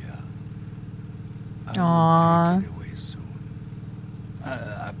Julia. I will take it away soon.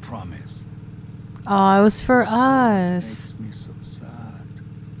 I promise. Oh, it was for us. Makes me so sad.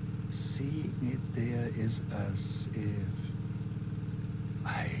 Seeing it there is as if...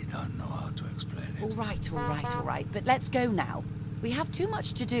 I don't know how to explain it. All right. But let's go now. We have too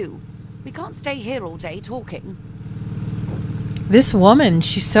much to do. We can't stay here all day talking. This woman,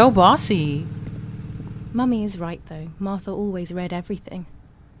 she's so bossy. Mummy is right, though. Martha always read everything.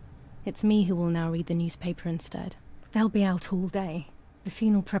 It's me who will now read the newspaper instead. They'll be out all day. The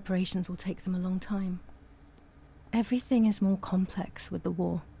funeral preparations will take them a long time. Everything is more complex with the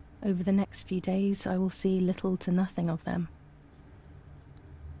war. Over the next few days, I will see little to nothing of them.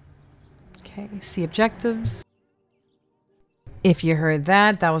 Okay, see objectives. If you heard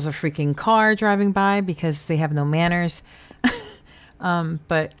that, that was a freaking car driving by because they have no manners.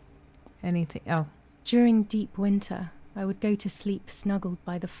 But anything, oh. During deep winter, I would go to sleep snuggled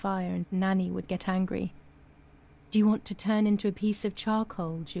by the fire and Nanny would get angry. Do you want to turn into a piece of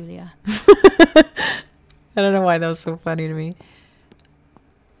charcoal, Julia? I don't know why that was so funny to me.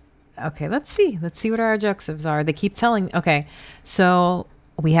 Okay, let's see. Let's see what our objectives are. They keep telling... Okay, so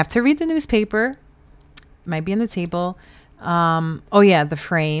we have to read the newspaper. It might be on the table. Oh, yeah, the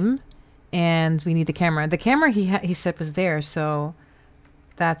frame. And we need the camera. The camera he said was there, so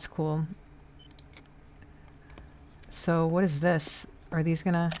that's cool. So what is this? Are these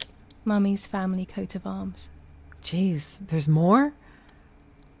gonna... Mummy's family coat of arms. Jeez, there's more?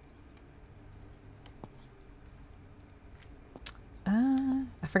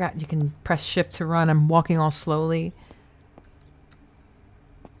 I forgot you can press shift to run. I'm walking all slowly.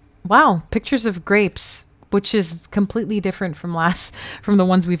 Wow, pictures of grapes, which is completely different from the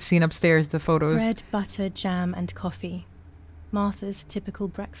ones we've seen upstairs, the photos. Bread, butter, jam, and coffee. Martha's typical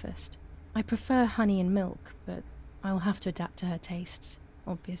breakfast. I prefer honey and milk, but I'll have to adapt to her tastes,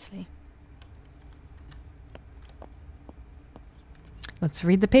 obviously. Let's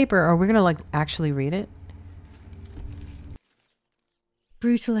read the paper. Are we gonna actually read it?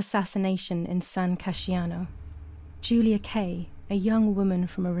 Brutal assassination in San Casciano. Julia Kay, a young woman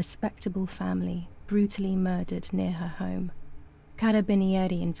from a respectable family, brutally murdered near her home.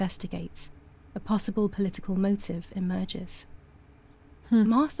 Carabinieri investigates. A possible political motive emerges.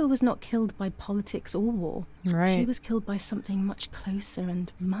 Martha was not killed by politics or war. Right. She was killed by something much closer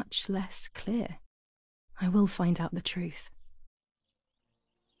and much less clear. I will find out the truth.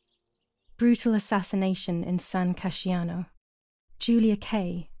 Brutal assassination in San Casciano. Julia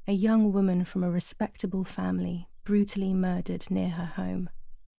Kay, a young woman from a respectable family, brutally murdered near her home.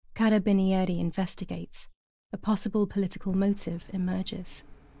 Carabinieri investigates. A possible political motive emerges.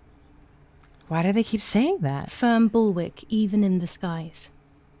 Why do they keep saying that? Firm bulwark even in the skies.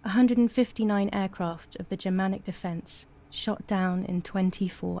 159 aircraft of the Germanic defense shot down in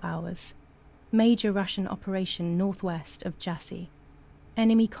 24 hours. Major Russian operation northwest of Jassy.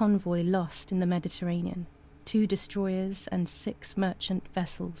 Enemy convoy lost in the Mediterranean. 2 destroyers and 6 merchant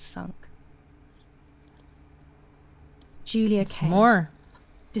vessels sunk. Julia Kay. More.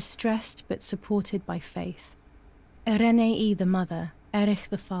 Distressed but supported by faith. Irenei the mother, Erich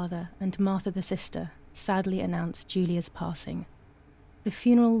the father, and Martha the sister sadly announced Julia's passing. The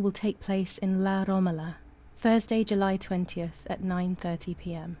funeral will take place in La Romola, Thursday, July 20th at 9:30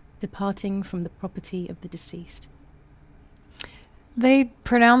 p.m., departing from the property of the deceased. They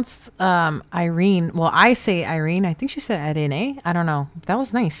pronounced Irene. Well, I say Irene. I think she said Irene. I don't know. That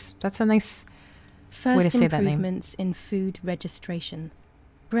was nice. That's a nice way to say that name. First improvements in food registration.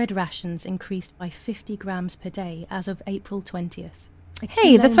 Bread rations increased by 50 grams per day as of April 20th.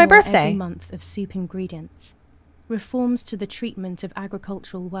 Hey, that's my birthday. Every month of soup ingredients. Reforms to the treatment of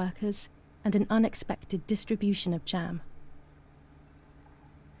agricultural workers and an unexpected distribution of jam.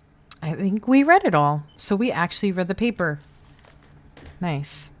 I think we read it all. So we actually read the paper.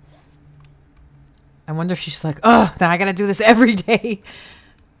 Nice. I wonder if she's like, oh, now I gotta do this every day.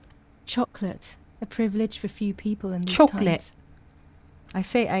 Chocolate, a privilege for few people in these Chocolate. times. I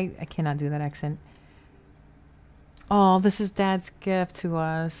say I cannot do that accent. Oh, this is Dad's gift to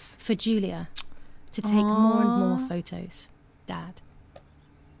us. For Julia, to take more and more photos. Dad.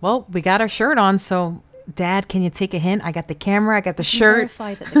 Well, we got our shirt on, so Dad, can you take a hint? I got the camera, I got the shirt.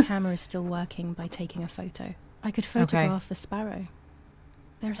 Verify that the camera is still working by taking a photo. I could photograph a sparrow.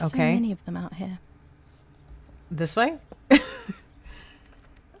 There are so many of them out here. This way? There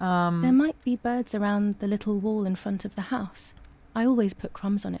might be birds around the little wall in front of the house. I always put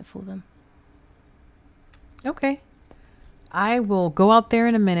crumbs on it for them. Okay. I will go out there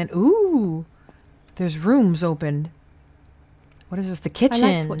in a minute. Ooh, there's rooms opened. What is this? The kitchen.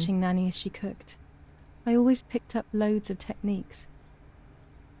 I liked watching Nanny as she cooked. I always picked up loads of techniques.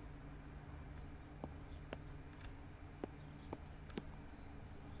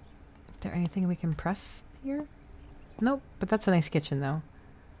 Is there anything we can press here? Nope, but that's a nice kitchen though.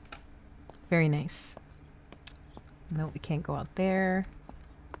 Very nice. Nope, we can't go out there.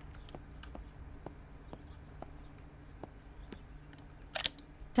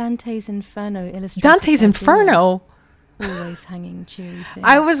 Dante's Inferno illustrated. Dante's Inferno? Always hanging cheery things.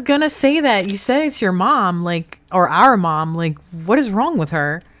 I was gonna say that. You said it's your mom, like, or our mom. Like, what is wrong with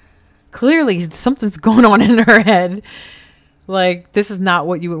her? Clearly, something's going on in her head. Like, this is not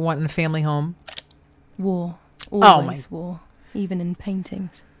what you would want in a family home. War. Always war. Even in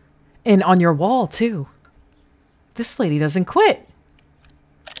paintings. And on your wall, too. This lady doesn't quit.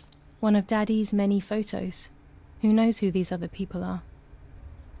 One of Daddy's many photos. Who knows who these other people are?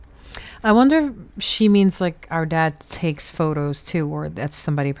 I wonder if she means like our dad takes photos too, or that's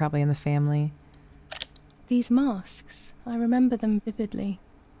somebody probably in the family. These masks, I remember them vividly.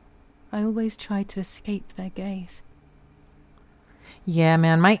 I always tried to escape their gaze. Yeah,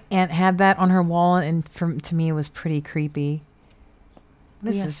 man, my aunt had that on her wall, and to me it was pretty creepy.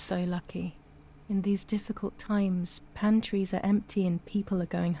 We are so lucky. In these difficult times, pantries are empty and people are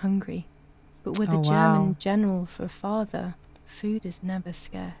going hungry. But with a German general for a father, food is never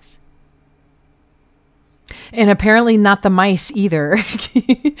scarce. And apparently not the mice either.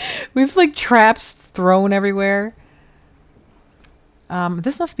 We've like traps thrown everywhere.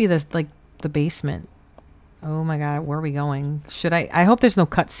 This must be the basement. Oh my god, where are we going? Should I hope there's no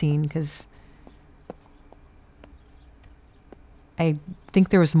cutscene, because I think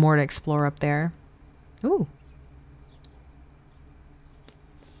there was more to explore up there. Ooh.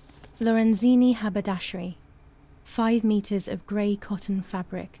 Lorenzini haberdashery. 5 meters of grey cotton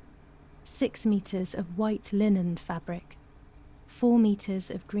fabric. 6 meters of white linen fabric. 4 meters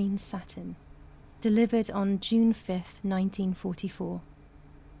of green satin. Delivered on June 5th, 1944.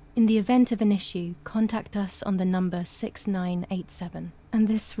 In the event of an issue, contact us on the number 6987. And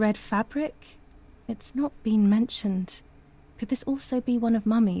this red fabric? It's not been mentioned. Could this also be one of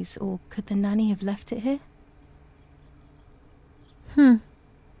Mummy's, or could the nanny have left it here? Oh,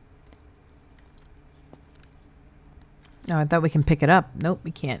 I thought we can pick it up. Nope,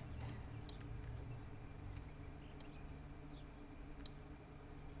 we can't.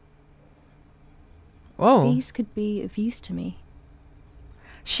 Whoa. These could be of use to me.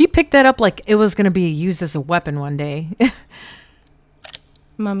 She picked that up like it was going to be used as a weapon one day.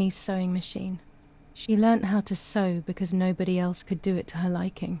 Mummy's sewing machine. She learnt how to sew because nobody else could do it to her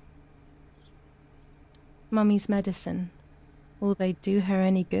liking. Mummy's medicine. Will they do her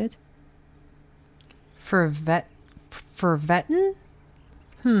any good? For vettin'?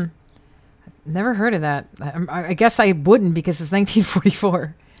 Never heard of that. I guess I wouldn't, because it's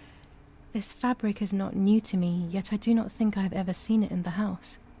 1944. This fabric is not new to me, yet I do not think I have ever seen it in the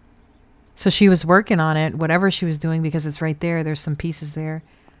house. So she was working on it, whatever she was doing, because it's right there. There's some pieces there.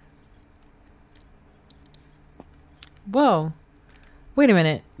 Whoa. Wait a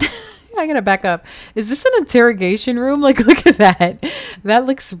minute. I gotta back up. Is this an interrogation room? Like, look at that. That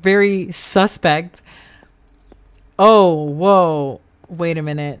looks very suspect. Oh, whoa. Wait a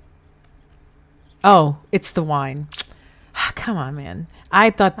minute. Oh, it's the wine. Come on, man. I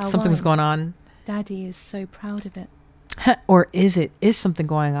thought something was going on. Daddy is so proud of it. Or is it? Is something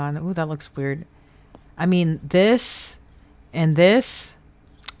going on? Ooh, that looks weird. I mean, this and this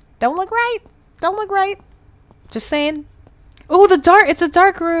don't look right. Don't look right. Just saying. Oh, it's a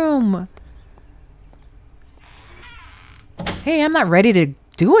dark room. Hey, I'm not ready to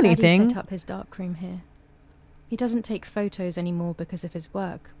do anything. Daddy set up his dark room here. He doesn't take photos anymore because of his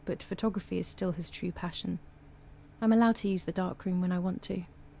work, but photography is still his true passion. I'm allowed to use the dark room when I want to.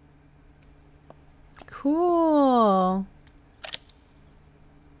 Cool.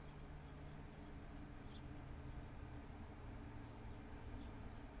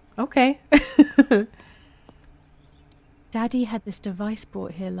 Okay. Daddy had this device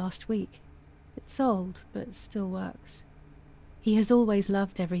brought here last week. It's old, but still works. He has always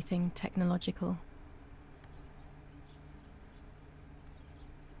loved everything technological.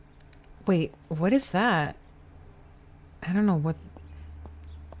 Wait, what is that? I don't know what...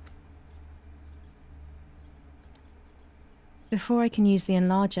 Before I can use the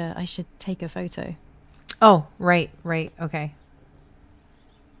enlarger, I should take a photo. Oh, right, okay.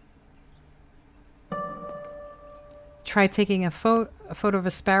 Try taking a photo of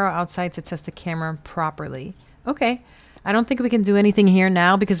a sparrow outside to test the camera properly. Okay. I don't think we can do anything here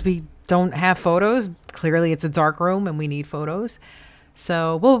now because we don't have photos. Clearly it's a dark room and we need photos.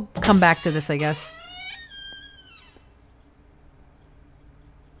 So we'll come back to this, I guess.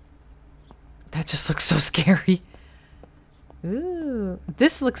 That just looks so scary. Ooh,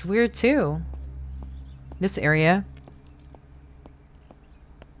 this looks weird too. This area.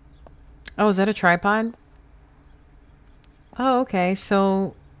 Oh, is that a tripod? Oh, okay.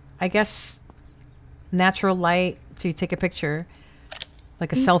 So I guess natural light to take a picture.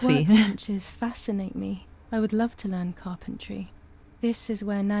 Like a selfie. Workbenches fascinate me. I would love to learn carpentry. This is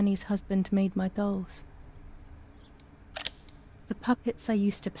where Nanny's husband made my dolls. The puppets I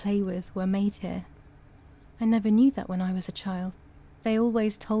used to play with were made here. I never knew that when I was a child. They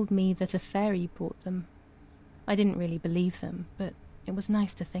always told me that a fairy brought them. I didn't really believe them, but it was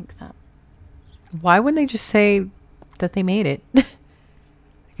nice to think that. Why wouldn't they just say that they made it? I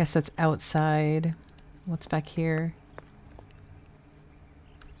guess that's outside. What's back here?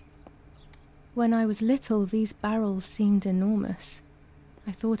 When I was little, these barrels seemed enormous.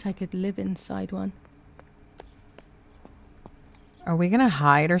 I thought I could live inside one. Are we gonna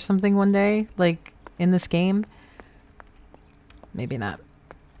hide or something one day? Like, in this game? Maybe not.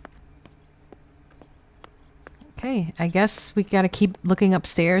 Okay, I guess we gotta keep looking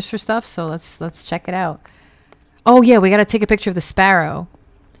upstairs for stuff, so let's check it out. Oh yeah, we gotta take a picture of the sparrow.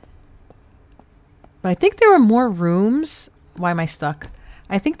 But I think there were more rooms. Why am I stuck?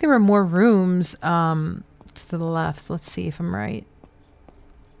 I think there were more rooms to the left. Let's see if I'm right.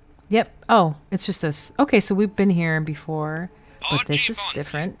 Yep. Oh, it's just this. Okay, so we've been here before, but this is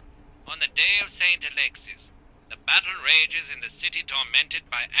different. On the day of St. Alexis, the battle rages in the city tormented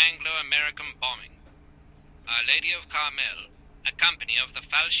by Anglo-American bombing. Our Lady of Carmel, a company of the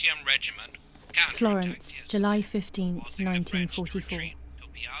Falchium Regiment, Florence, July 15th, 1944.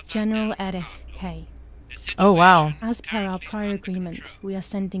 General Erich K. Oh, wow. As per our prior agreement, we are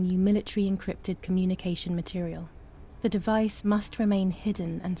sending you military encrypted communication material. The device must remain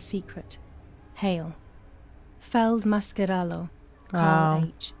hidden and secret. Hail. Feld Mascherallo,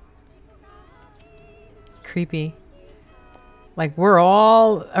 Carl H. Creepy. Like, we're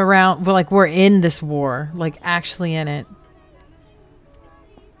all around, like, we're in this war. Like, actually in it.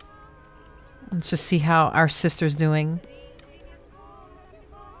 Let's just see how our sister's doing.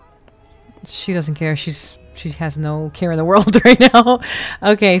 She doesn't care. She has no care in the world right now.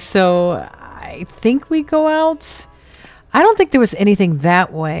 Okay, so I think we go out. I don't think there was anything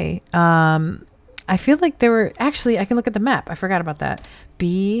that way. I feel like there were... Actually, I can look at the map. I forgot about that.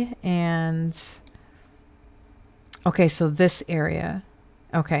 B and... Okay, so this area.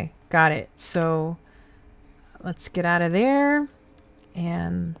 Okay, got it. So let's get out of there.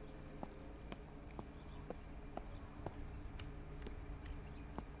 And...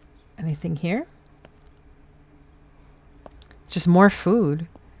 anything here? Just more food.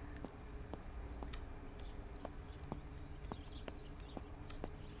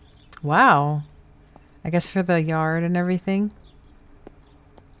 Wow. I guess for the yard and everything.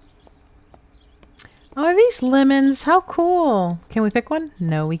 Oh, are these lemons? How cool. Can we pick one?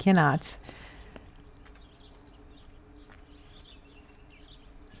 No, we cannot.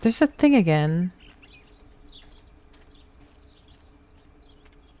 There's that thing again.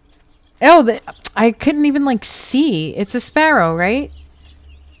 Oh, I couldn't even like see. It's a sparrow, right?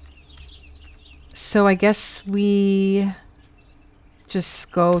 So I guess we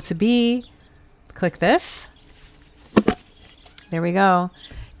just go to B, click this. There we go.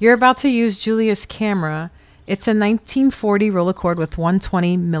 You're about to use Julia's camera. It's a 1940 Rolleicord with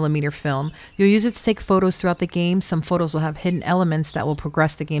 120mm film. You'll use it to take photos throughout the game. Some photos will have hidden elements that will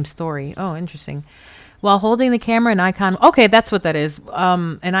progress the game's story. Oh, interesting. While holding the camera, an icon... Okay, that's what that is.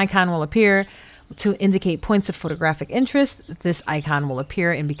 An icon will appear to indicate points of photographic interest. This icon will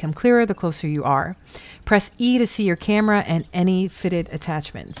appear and become clearer the closer you are. Press E to see your camera and any fitted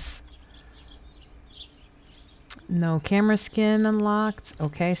attachments. No camera skin unlocked.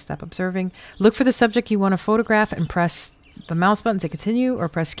 Okay, stop observing. Look for the subject you want to photograph and press the mouse button to continue or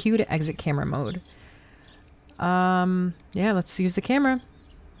press Q to exit camera mode. Yeah, let's use the camera.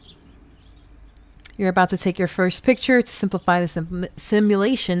 You're about to take your first picture. To simplify the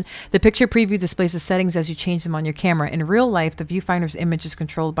simulation, the picture preview displays the settings as you change them on your camera. In real life, the viewfinder's image is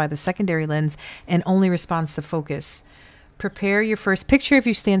controlled by the secondary lens and only responds to focus. Prepare your first picture. If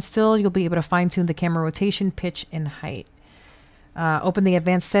you stand still, you'll be able to fine-tune the camera rotation, pitch, and height. Open the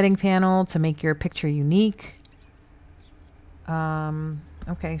advanced setting panel to make your picture unique.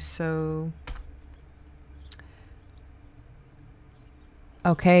 Okay, so...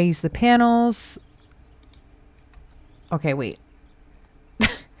 Okay, use the panels. Okay, wait.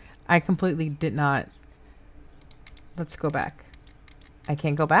 I completely did not. Let's go back. I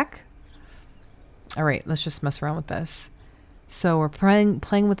can't go back? All right, let's just mess around with this. So we're playing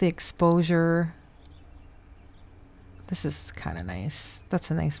with the exposure. This is kind of nice.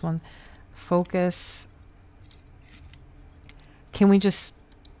 That's a nice one. Focus. Can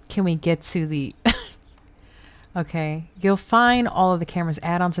we get to the... Okay, you'll find all of the camera's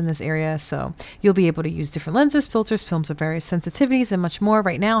add-ons in this area, so you'll be able to use different lenses, filters, films of various sensitivities, and much more.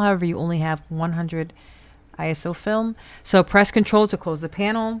 Right now, however, you only have 100 ISO film. So press Control to close the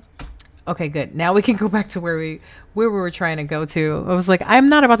panel. Okay, good. Now we can go back to where we were trying to go to. I was like, I'm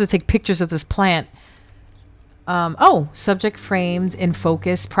not about to take pictures of this plant. Oh, subject framed in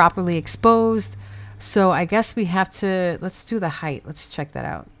focus, properly exposed. So I guess we have to, let's do the height. Let's check that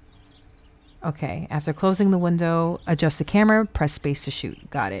out. Okay, after closing the window, adjust the camera, press space to shoot.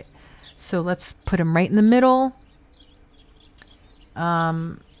 Got it. So let's put him right in the middle.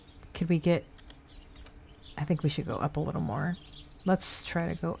 Could we get, I think we should go up a little more. Let's try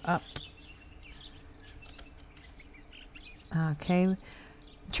to go up. Okay.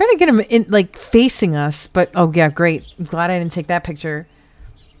 Trying to get him in, like, facing us, but oh yeah, great. I'm glad I didn't take that picture.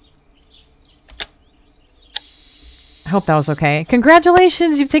 I hope that was okay.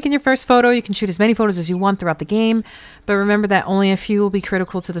 Congratulations, you've taken your first photo. You can shoot as many photos as you want throughout the game, but remember that only a few will be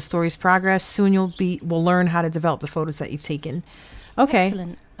critical to the story's progress. Soon we'll learn how to develop the photos that you've taken. Okay.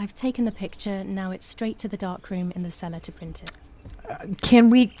 Excellent. I've taken the picture. Now it's straight to the dark room in the cellar to print it. Can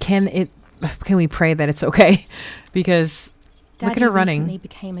we pray that it's okay? Because look at her running. Daddy recently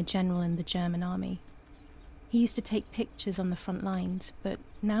became a general in the German army. He used to take pictures on the front lines, but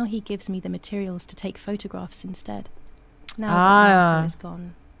now he gives me the materials to take photographs instead. Now that my is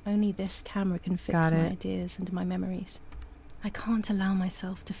gone, only this camera can fix my ideas and my memories. I can't allow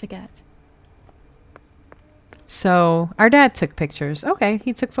myself to forget. So our dad took pictures. Okay,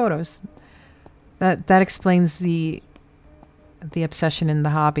 he took photos. That explains the obsession in the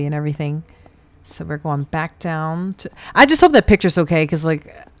hobby and everything. So we're going back down to, I just hope that picture's okay, because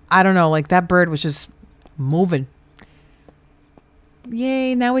like, I don't know, like that bird was just moving.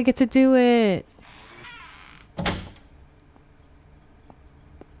 Yay, now we get to do it.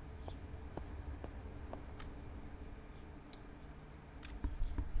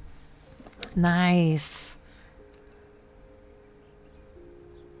 Nice.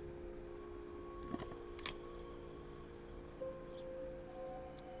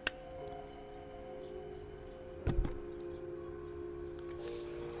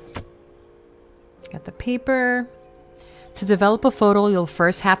 Got the paper. To develop a photo, you'll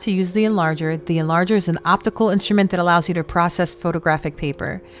first have to use the enlarger. The enlarger is an optical instrument that allows you to process photographic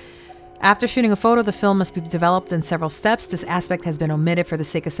paper. After shooting a photo, the film must be developed in several steps. This aspect has been omitted for the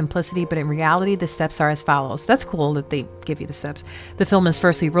sake of simplicity, but in reality, the steps are as follows. That's cool that they give you the steps. The film is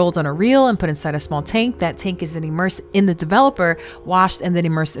firstly rolled on a reel and put inside a small tank. That tank is then immersed in the developer, washed, and then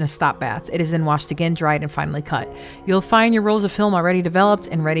immersed in a stop bath. It is then washed again, dried, and finally cut. You'll find your rolls of film already developed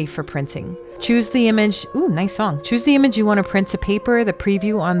and ready for printing. Choose the image. Ooh, nice song. Choose the image you want to print to paper. The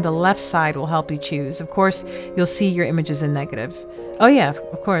preview on the left side will help you choose. Of course, you'll see your images in negative. Oh yeah,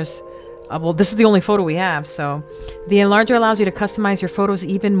 of course. Well, this is the only photo we have, so. The enlarger allows you to customize your photos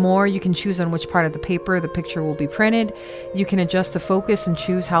even more. You can choose on which part of the paper the picture will be printed. You can adjust the focus and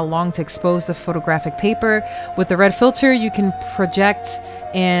choose how long to expose the photographic paper. With the red filter, you can project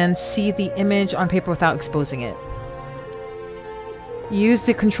and see the image on paper without exposing it. Use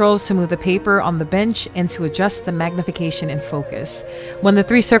the controls to move the paper on the bench and to adjust the magnification and focus. When the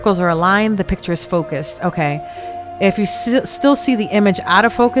three circles are aligned, the picture is focused. Okay. If you still see the image out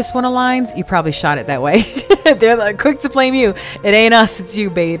of focus when aligned, you probably shot it that way. They're like, quick to blame you. It ain't us, it's you,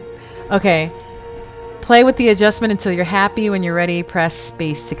 babe. Okay. Play with the adjustment until you're happy. When you're ready, press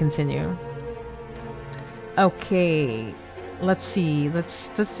space to continue. Okay. Let's see. Let's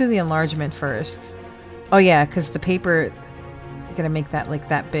do the enlargement first. Oh yeah, because the paper, I'm gonna make that like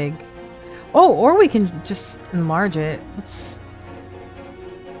that big. Oh, or we can just enlarge it.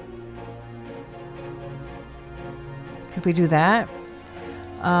 Could we do that?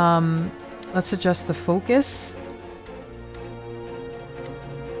 Let's adjust the focus.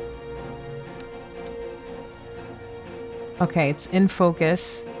 Okay, it's in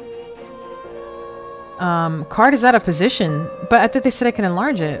focus. Card is out of position, but I thought they said I can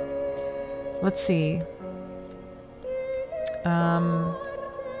enlarge it. Let's see.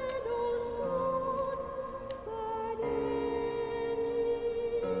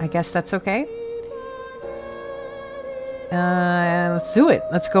 I guess that's okay. Let's do it.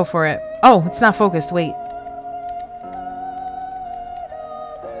 Let's go for it. Oh, it's not focused. Wait.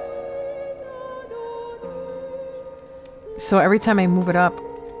 So every time I move it up,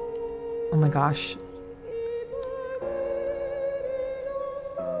 oh my gosh.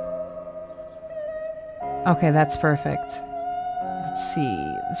 Okay, that's perfect. Let's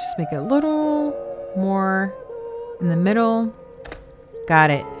see. Let's just make it a little more in the middle. Got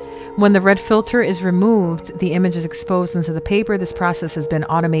it. When the red filter is removed, the image is exposed into the paper. This process has been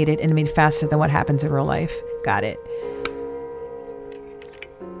automated and made faster than what happens in real life. Got it.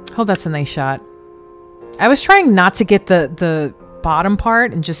 Oh, that's a nice shot. I was trying not to get the bottom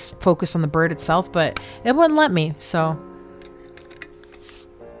part and just focus on the bird itself, but it wouldn't let me, so.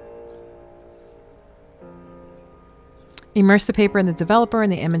 Immerse the paper in the developer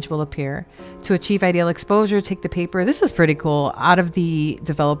and the image will appear. To achieve ideal exposure, take the paper, this is pretty cool, out of the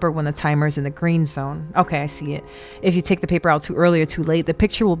developer when the timer is in the green zone. Okay, I see it. If you take the paper out too early or too late, the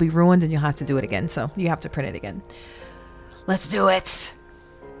picture will be ruined and you'll have to do it again. So you have to print it again. Let's do it.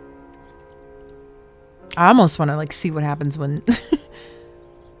 I almost want to like see what happens when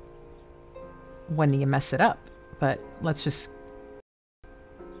when you mess it up, but let's just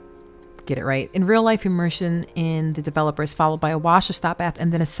get it right. In real life, immersion in the developer is followed by a wash, a stop bath,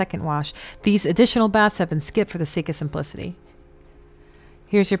 and then a second wash. These additional baths have been skipped for the sake of simplicity.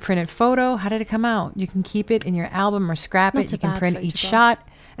 Here's your printed photo. How did it come out? You can keep it in your album or scrap it. You can print each shot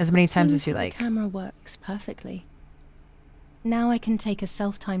as many times as you like. The camera works perfectly. Now I can take a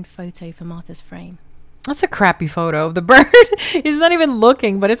self-timed photo for Martha's frame. That's a crappy photo of the bird. He's not even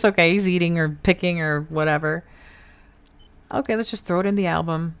looking, but it's okay. He's eating or picking or whatever. Okay, let's just throw it in the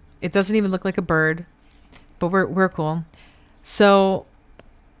album. It doesn't even look like a bird, but we're cool. So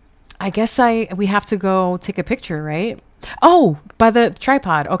I guess we have to go take a picture, right? Oh, by the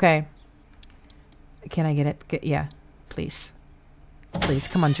tripod. Okay. Can I get it? Yeah, please. Please,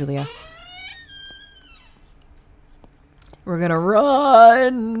 come on, Julia. We're gonna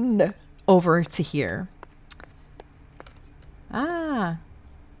run over to here. Ah.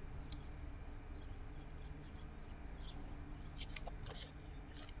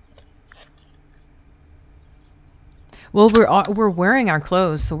 Well, we're wearing our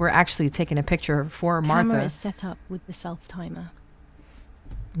clothes, so we're actually taking a picture for Martha. Camera is set up with the self timer.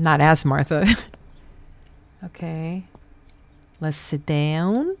 Not as Martha. Okay. Let's sit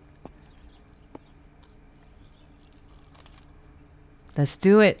down. Let's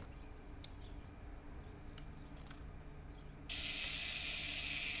do it.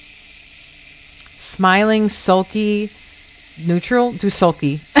 Smiling, sulky, neutral. Do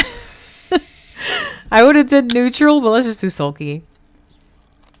sulky. I would have did neutral, but let's just do sulky.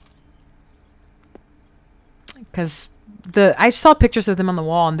 Because I saw pictures of them on the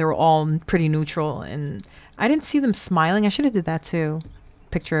wall and they were all pretty neutral, and I didn't see them smiling. I should have did that too.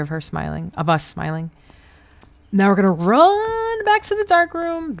 Picture of her smiling, of us smiling. Now we're gonna run back to the dark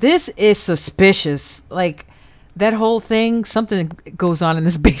room. This is suspicious. Like that whole thing, something goes on in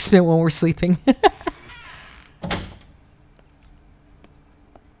this basement when we're sleeping.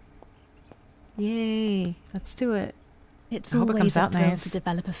 Yay, let's do it. It's I hope it always comes out a thrill nice. to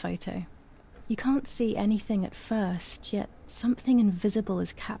develop a photo. You can't see anything at first, yet something invisible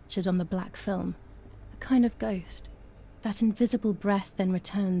is captured on the black film. A kind of ghost. That invisible breath then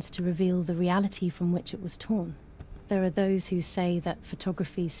returns to reveal the reality from which it was torn. There are those who say that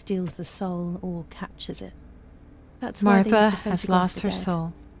photography steals the soul or captures it. That's why they Martha used to has photograph lost the her dead.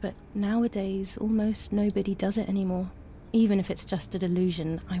 soul. But nowadays, almost nobody does it anymore. Even if it's just a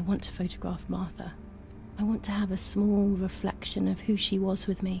delusion, I want to photograph Martha. I want to have a small reflection of who she was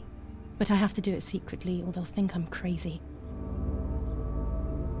with me. But I have to do it secretly or they'll think I'm crazy.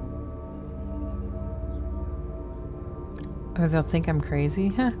 Or they'll think I'm crazy?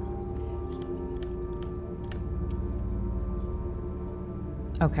 Huh.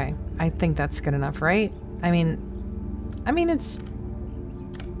 Okay, I think that's good enough, right? I mean, it's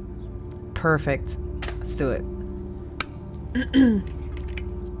perfect. Let's do it. I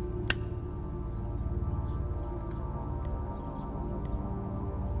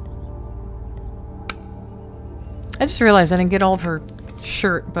just realized I didn't get all of her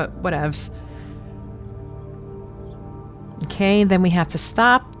shirt, but whatevs. Okay, then we have to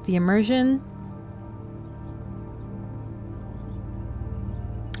stop the immersion.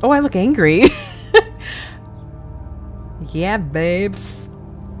 Oh, I look angry. Yeah, babes.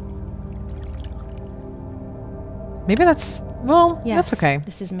 Maybe that's, well, Yes, that's okay.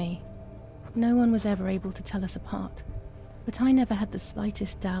 This is me. No one was ever able to tell us apart. But I never had the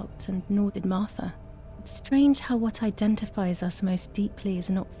slightest doubt, and nor did Martha. It's strange how what identifies us most deeply is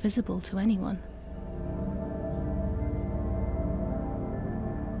not visible to anyone.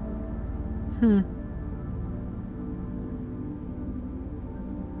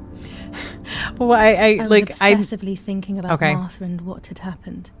 Well, I was like, obsessively thinking about Okay. Martha and what had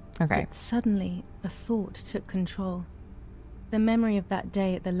happened. Okay. But suddenly, a thought took control. The memory of that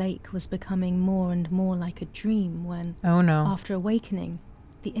day at the lake was becoming more and more like a dream when, oh no, after awakening,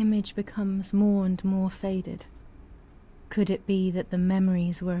 the image becomes more and more faded. Could it be that the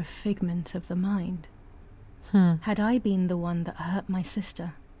memories were a figment of the mind? Had I been the one that hurt my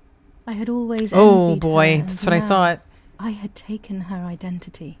sister? I had always oh envied her, boy, and that's what I now thought. I had taken her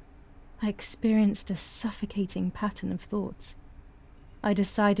identity. I experienced a suffocating pattern of thoughts. I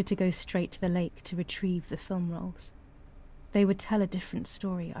decided to go straight to the lake to retrieve the film rolls. They would tell a different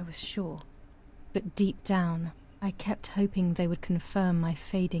story, I was sure. But deep down, I kept hoping they would confirm my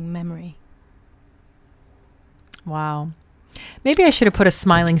fading memory. Wow. Maybe I should have put a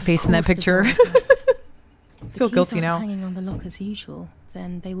smiling face in that picture. If Feel the keys guilty aren't now. hanging on the lock as usual,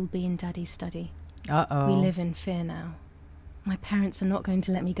 then they will be in Daddy's study. Uh-oh. We live in fear now. My parents are not going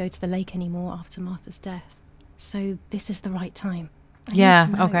to let me go to the lake anymore after Martha's death. So this is the right time. I Yeah,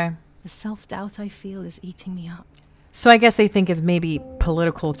 need to know. okay. The self-doubt I feel is eating me up. So I guess they think it's maybe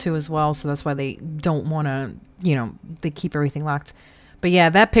political too as well, so that's why they don't want to, you know, they keep everything locked. But yeah,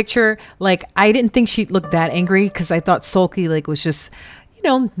 that picture, like, I didn't think she'd look that angry because I thought Sulky, like, was just, you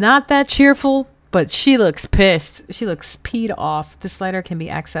know, not that cheerful. But she looks pissed. She looks peed off. This lighter can be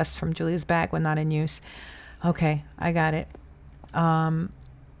accessed from Julia's bag when not in use. Okay, I got it.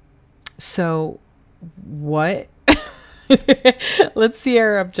 So what? Let's see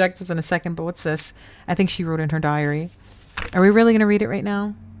our objectives in a second, but what's this? I think she wrote in her diary. Are we really going to read it right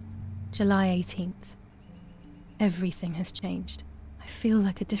now? July 18th. Everything has changed. I feel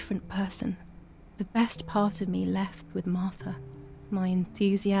like a different person. The best part of me left with Martha. My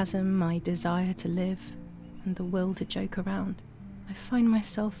enthusiasm, my desire to live, and the will to joke around. I find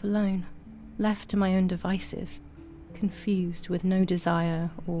myself alone, left to my own devices, confused with no desire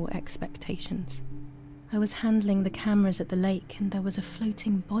or expectations. I was handling the cameras at the lake and there was a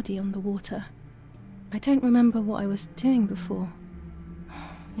floating body on the water. I don't remember what I was doing before.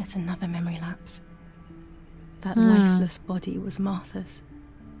 Yet another memory lapse. That lifeless body was Martha's,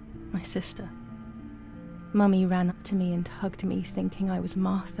 my sister. Mummy ran up to me and hugged me, thinking I was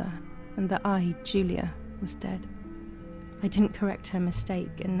Martha, and that I, Julia, was dead. I didn't correct her mistake,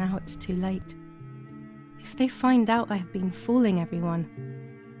 and now it's too late. If they find out I have been fooling everyone,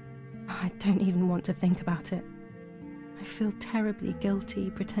 I don't even want to think about it. I feel terribly guilty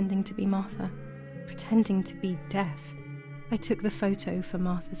pretending to be Martha, pretending to be deaf. I took the photo for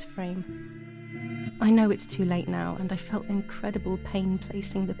Martha's frame. I know it's too late now, and I felt incredible pain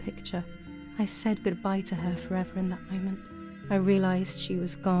placing the picture. I said goodbye to her forever in that moment. I realized she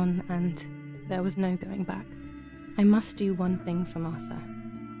was gone and there was no going back. I must do one thing for Martha.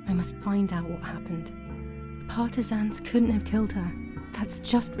 I must find out what happened. The partisans couldn't have killed her. That's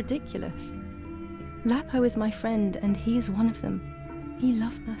just ridiculous. Lapo is my friend and he is one of them. He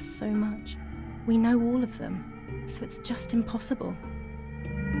loved us so much. We know all of them, so it's just impossible.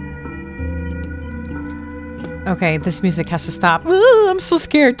 Okay, this music has to stop. Ooh, I'm so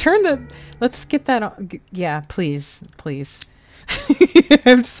scared. Let's get that on. Yeah, please.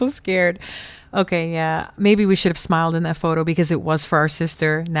 I'm so scared. Okay, yeah. Maybe we should have smiled in that photo because it was for our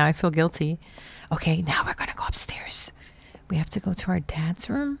sister. Now I feel guilty. Okay, now we're going to go upstairs. We have to go to our dad's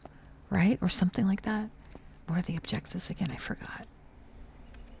room, right? Or something like that. What are the objectives again? I forgot.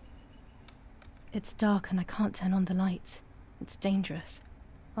 It's dark and I can't turn on the lights. It's dangerous.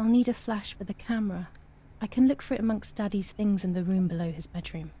 I'll need a flash for the camera. I can look for it amongst Daddy's things in the room below his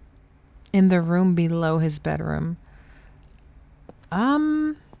bedroom. In the room below his bedroom.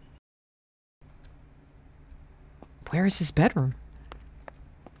 Where is his bedroom?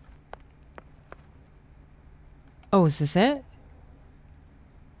 Oh, is this it?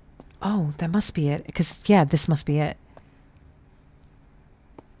 Oh, that must be it. Because, yeah, this must be it.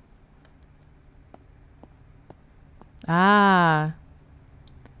 Ah.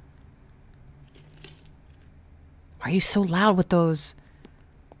 Why are you so loud with those?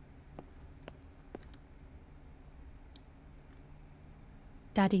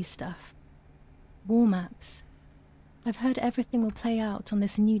 Daddy's stuff. War maps. I've heard everything will play out on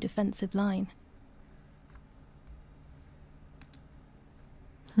this new defensive line.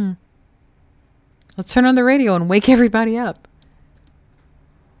 Let's turn on the radio and wake everybody up.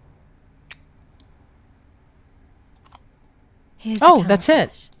 Here's the Oh, camera that's it.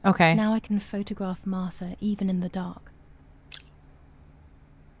 flash. Okay. Now I can photograph Martha even in the dark.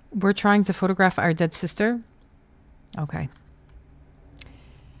 We're trying to photograph our dead sister. Okay.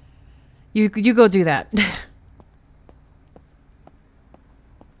 You go do that.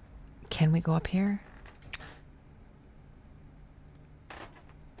 Can we go up here?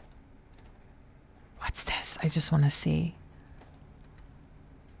 What's this? I just want to see.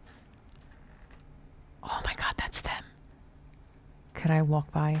 Oh my God, that's them. could I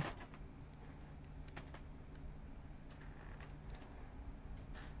walk by?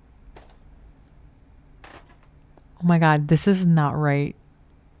 Oh my god, this is not right.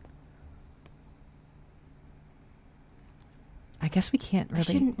 I guess we can't really... I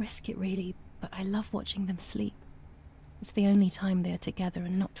shouldn't risk it really, but I love watching them sleep. It's the only time they're together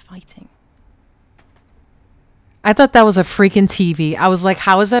and not fighting. I thought that was a freaking TV. I was like,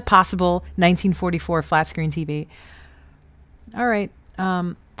 how is that possible? 1944 flat screen TV. All right.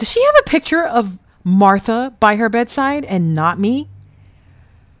 Does she have a picture of Martha by her bedside and not me?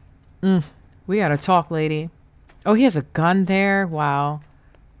 We gotta talk, lady. Oh, he has a gun there. Wow.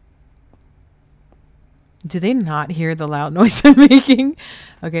 Do they not hear the loud noise I'm making?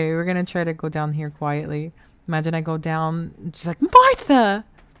 Okay, we're gonna try to go down here quietly. Imagine I go down, she's like, Martha!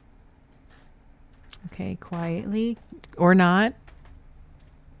 Okay, quietly. Or not.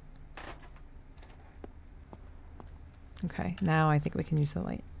 Okay, now I think we can use the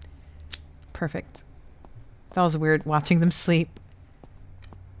light. Perfect. That was weird, watching them sleep.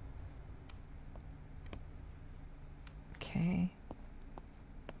 Okay.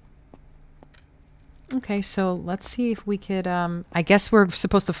 Okay, so let's see if we could, I guess we're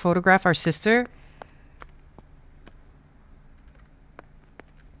supposed to photograph our sister.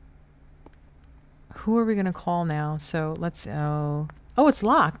 Who are we going to call now? So let's, oh, it's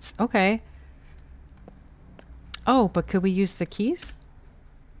locked. Okay. Oh, but could we use the keys?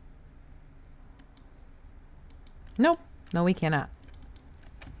 Nope. No, we cannot.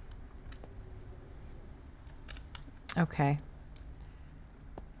 Okay.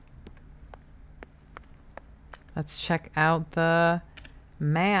 Let's check out the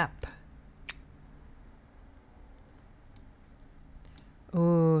map.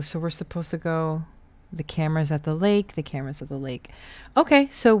 Oh, so we're supposed to go... The camera's at the lake. The camera's at the lake. Okay,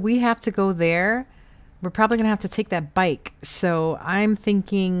 so we have to go there. We're probably going to have to take that bike. So I'm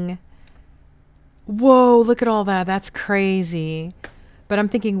thinking... Whoa, look at all that. That's crazy. But I'm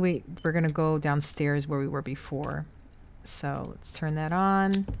thinking we're going to go downstairs where we were before. So let's turn that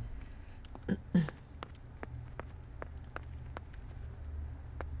on.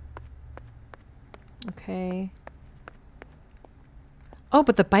 Okay. Oh,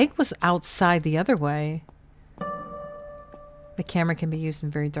 but the bike was outside the other way. The camera can be used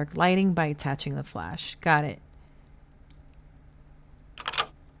in very dark lighting by attaching the flash. Got it.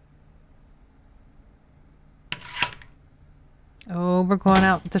 Oh, we're going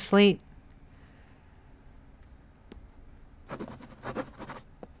out this late.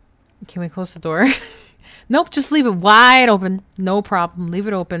 Can we close the door? Nope, just leave it wide open. No problem. Leave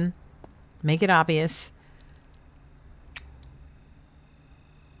it open. Make it obvious.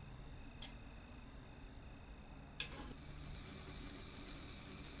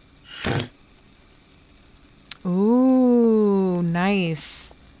 Ooh,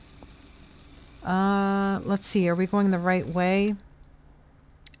 nice. Let's see. Are we going the right way?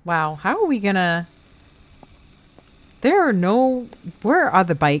 Wow, how are we gonna... There are no... Where are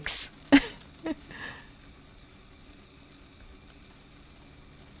the bikes?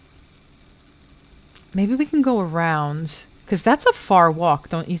 Maybe we can go around. Because that's a far walk,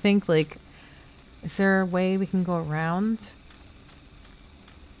 don't you think? Like, is there a way we can go around?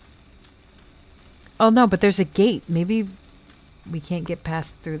 Oh, no, but there's a gate. Maybe we can't get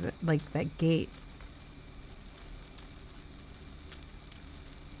past through the, like, that gate.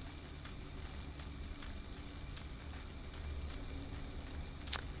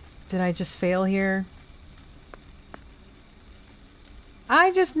 Did I just fail here?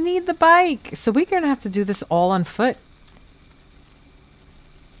 I just need the bike. So we're going to have to do this all on foot.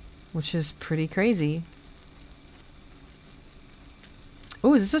 Which is pretty crazy.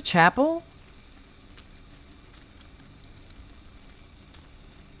 Oh, is this a chapel?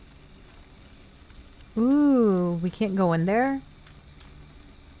 Ooh, we can't go in there?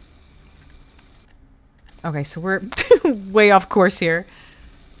 Okay, so we're way off course here.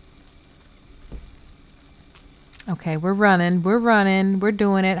 Okay, we're running, we're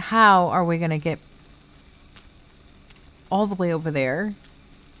doing it. How are we gonna get all the way over there?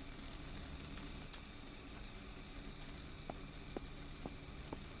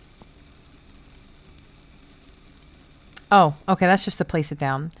 Oh, okay, that's just to place it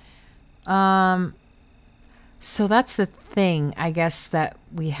down. So that's the thing, I guess, that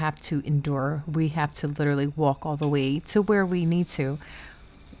we have to endure. We have to literally walk all the way to where we need to,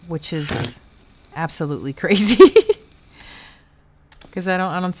 which is absolutely crazy. Because I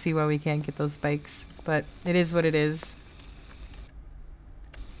don't see why we can't get those bikes, but it is what it is.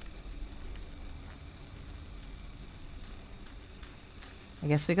 I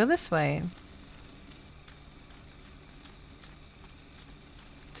guess we go this way.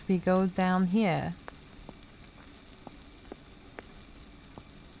 we go down here?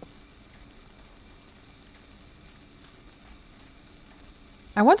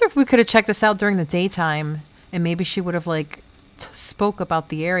 I wonder if we could have checked this out during the daytime and maybe she would have like spoke about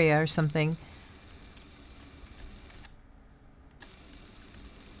the area or something.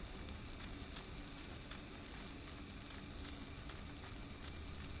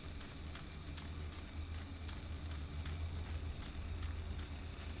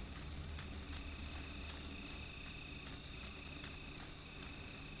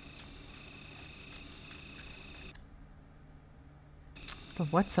 But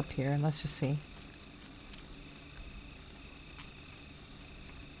what's up here? Let's just see.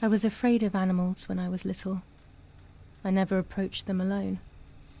 I was afraid of animals when I was little. I never approached them alone.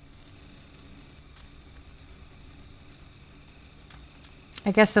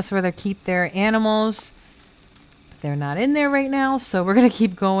 I guess that's where they keep their animals. They're not in there right now, so we're going to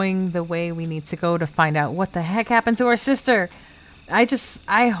keep going the way we need to go to find out what the heck happened to our sister.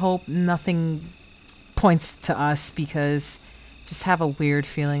 I hope nothing points to us because just have a weird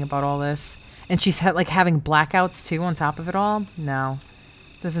feeling about all this. And she's like having blackouts too on top of it all. No,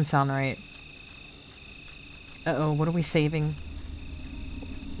 doesn't sound right. Uh-oh, what are we saving?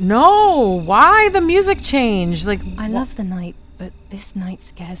 No, why the music changed? Like I love the night, but this night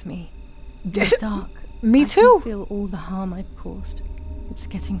scares me. It's dark. Me too. I can feel all the harm I've caused. It's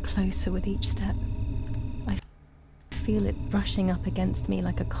getting closer with each step. I feel it brushing up against me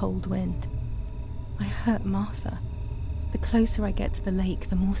like a cold wind. I hurt Martha. The closer I get to the lake,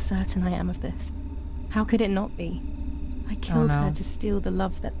 the more certain I am of this. How could it not be? I killed her to steal the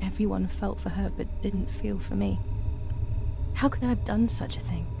love that everyone felt for her but didn't feel for me. How could I have done such a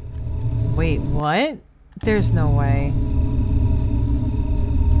thing? Wait, what? There's no way.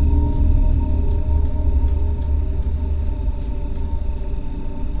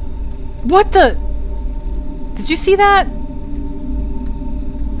 What the? Did you see that?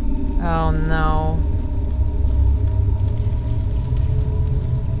 Oh no.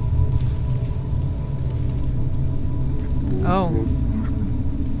 Oh.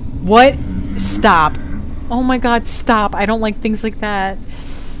 What? Stop. Oh my god, stop. I don't like things like that.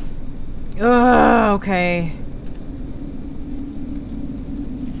 Ugh, okay.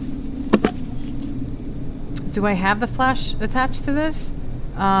 Do I have the flash attached to this?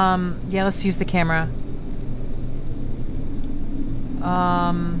 Yeah, let's use the camera.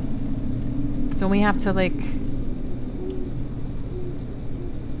 Don't we have to, like...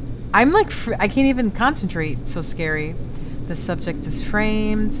 I'm like, I can't even concentrate. It's so scary. The subject is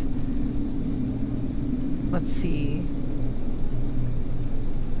framed. Let's see.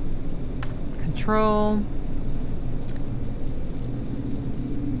 Control.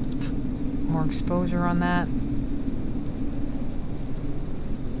 Let's put more exposure on that.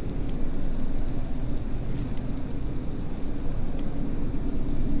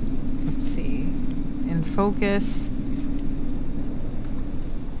 Let's see. In focus.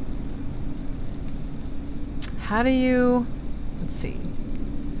 How do you... Let's see.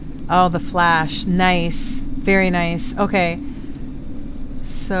 Oh, the flash. Nice. Very nice. Okay.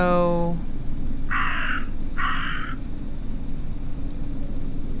 So...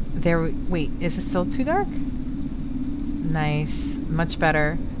 There we... Wait, is it still too dark? Nice. Much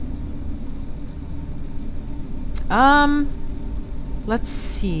better. Let's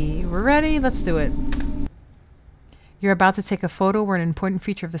see. We're ready? Let's do it. You're about to take a photo where an important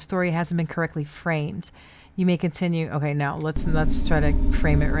feature of the story hasn't been correctly framed. You may continue. Okay, now let's try to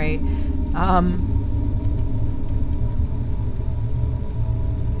frame it right.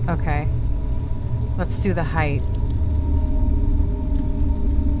 Okay. Let's do the height.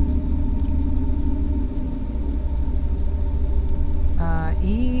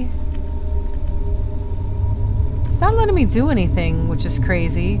 E. It's not letting me do anything, which is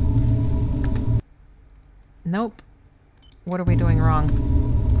crazy. Nope. What are we doing wrong?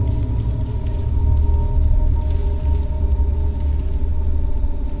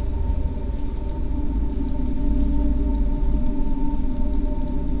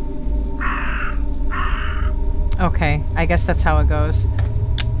 Okay, I guess that's how it goes.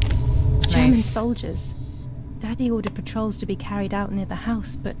 German Nice. soldiers. Daddy ordered patrols to be carried out near the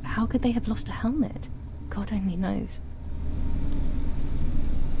house, but how could they have lost a helmet? God only knows.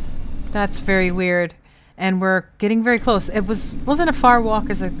 That's very weird. And we're getting very close. It wasn't a far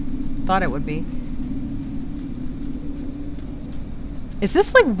walk as I thought it would be. Is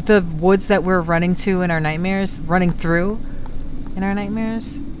this like the woods that we're running to in our nightmares? Running through in our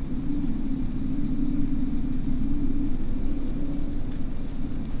nightmares?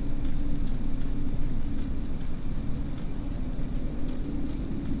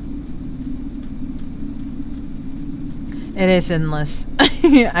 It is endless.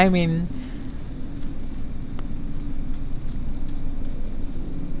 I mean...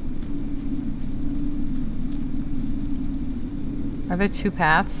 Are there two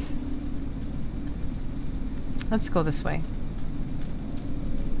paths? Let's go this way.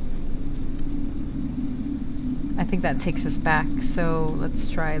 I think that takes us back, so let's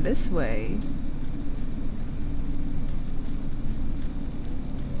try this way.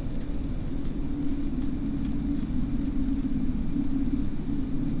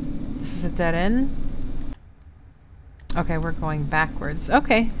 This is a dead end? Okay, we're going backwards.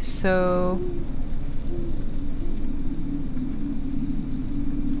 Okay, so...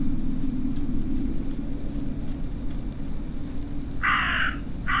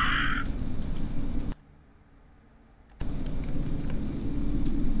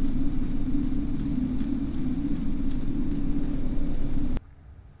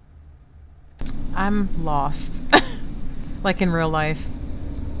 I'm lost. Like in real life.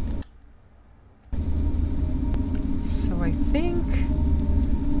 So I think...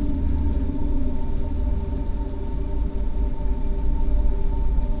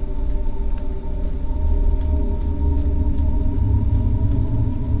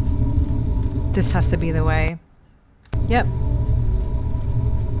 this has to be the way. Yep.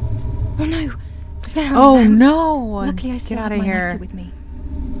 Oh no! Down, Oh down. no! Luckily I still Get have out of my here. letter with me.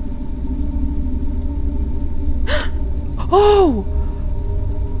 Oh!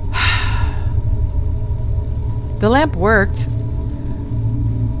 The lamp worked.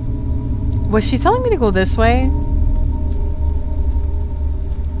 Was she telling me to go this way?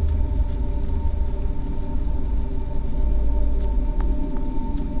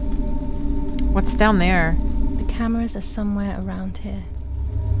 What's down there? The cameras are somewhere around here.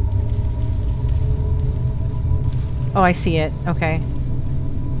 Oh, I see it. Okay.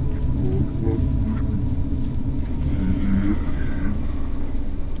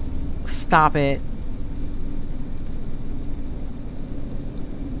 Stop it.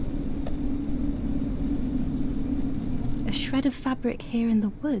 A shred of fabric here in the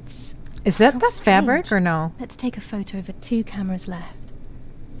woods. Is that How that fabric strange. or no? Let's take a photo of the 2 cameras left.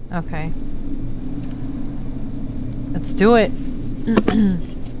 Okay. Let's do it.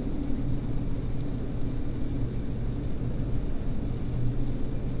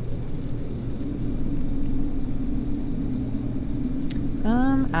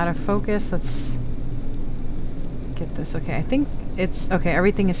 Out of focus. Let's get this. Okay, I think it's okay.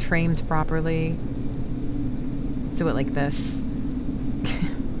 Everything is framed properly. Let's do it like this.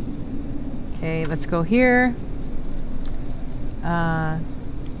 Okay, let's go here.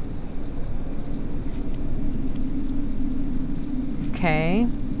 Okay.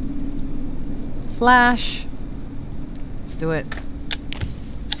 Flash. Let's do it.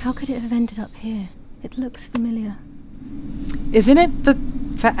 How could it have ended up here? It looks familiar. Isn't it the...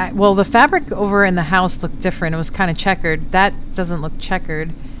 well, the fabric over in the house looked different. It was kind of checkered. That doesn't look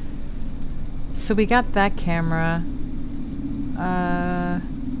checkered. So we got that camera.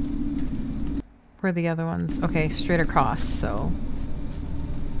 Where are the other ones? Okay, straight across, so...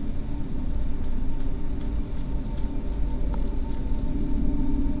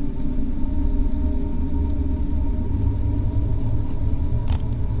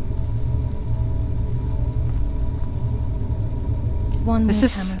 One This more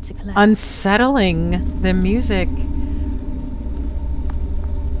is camera to collect. unsettling. The music.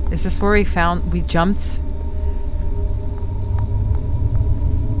 Is this where we jumped?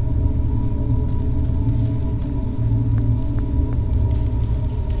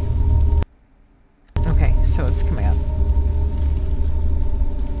 Okay, so it's coming up.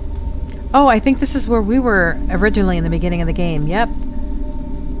 Oh, I think this is where we were originally in the beginning of the game. Yep.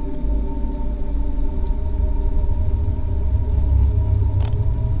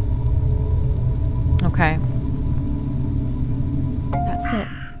 Okay. That's it.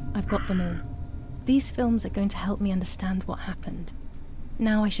 I've got them all. These films are going to help me understand what happened.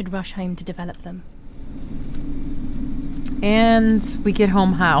 Now I should rush home to develop them. And we get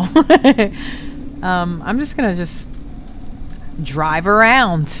home how? I'm just gonna drive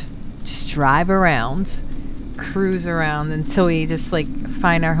around. Just drive around. Cruise around until we just like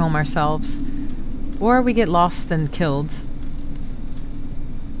find our home ourselves. Or we get lost and killed.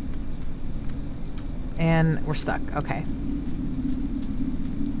 And we're stuck. Okay.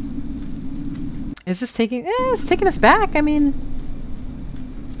 Is this taking... it's taking us back. I mean...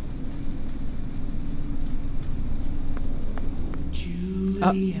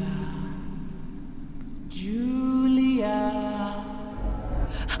 Julia. Julia.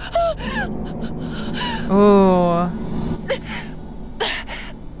 Oh.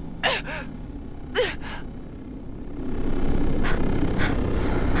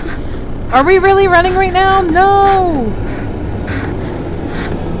 Are we really running right now? No!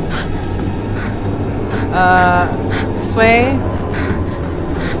 This way?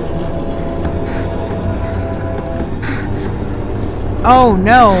 Oh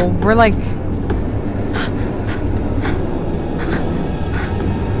no, we're like...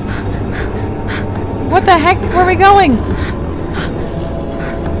 What the heck? Where are we going?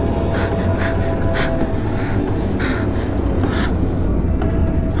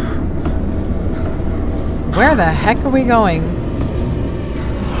 Where the heck are we going?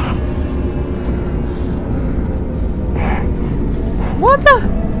 What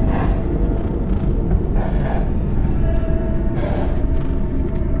the?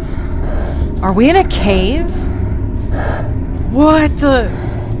 Are we in a cave? What the?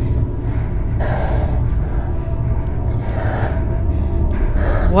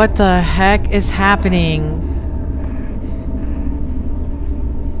 What the heck is happening?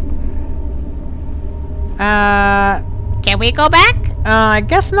 Can we go back? I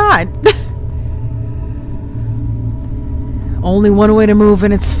guess not. Only one way to move,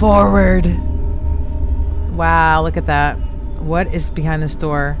 and it's forward. Wow, look at that. What is behind this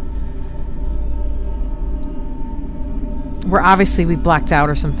door? We blacked out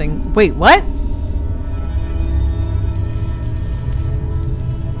or something. Wait, what?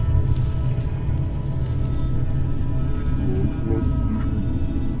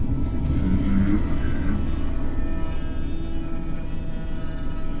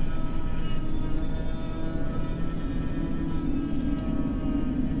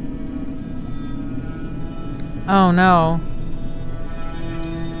 Oh no.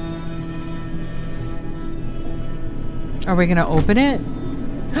 Are we gonna open it?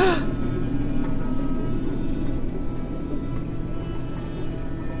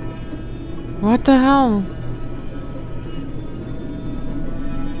 What the hell?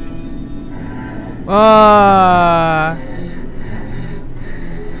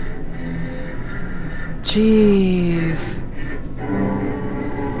 Jeez.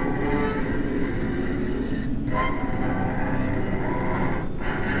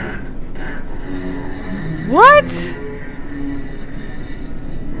 What?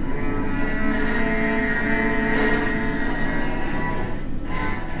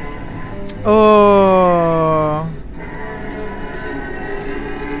 Oh.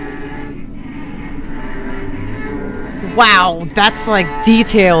 Wow, that's like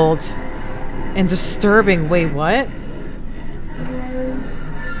detailed and disturbing. Wait, what?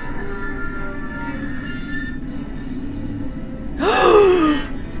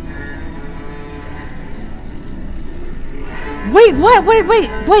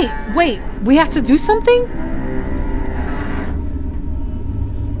 Wait, what? Wait. We have to do something?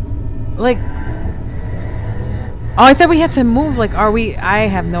 Like... Oh, I thought we had to move. Like, are we... I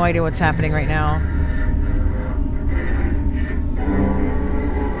have no idea what's happening right now.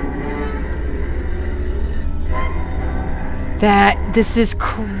 This is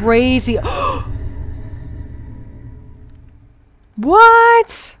crazy.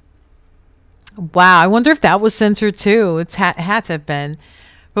 What? Wow, I wonder if that was censored too. It had to have been.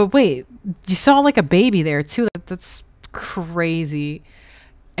 But wait, you saw like a baby there too. That's crazy.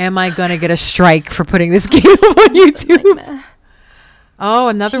 Am I gonna get a strike for putting this game on YouTube? Oh,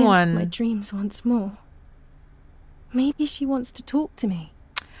 another she one. My dreams once more. Maybe she wants to talk to me.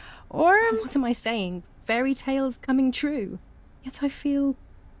 Or what am I saying? Fairy tales coming true. Yet I feel...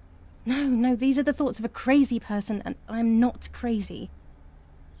 No, these are the thoughts of a crazy person, and I'm not crazy.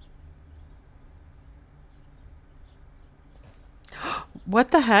 What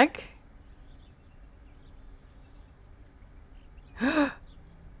the heck? Oh,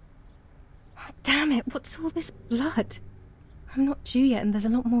 damn it, what's all this blood? I'm not due yet, and there's a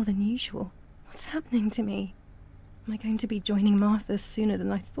lot more than usual. What's happening to me? Am I going to be joining Martha sooner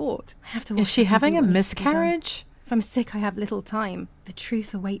than I thought? I have to. Is she having a miscarriage? If I'm sick, I have little time. The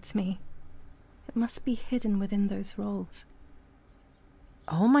truth awaits me. It must be hidden within those rolls.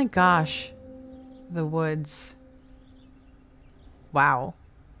 Oh my gosh. The woods. Wow.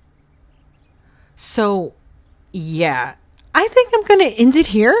 So, yeah. I think I'm going to end it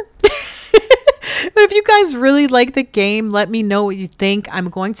here. But if you guys really like the game, let me know what you think. I'm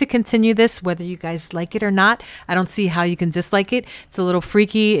going to continue this whether you guys like it or not. I don't see how you can dislike it. It's a little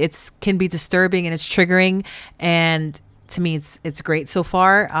freaky. It can be disturbing and it's triggering. And to me, it's great so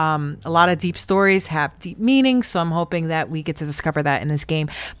far. A lot of deep stories have deep meaning. So I'm hoping that we get to discover that in this game.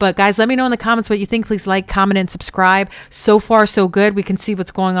 But guys, let me know in the comments what you think. Please like, comment, and subscribe. So far, so good. We can see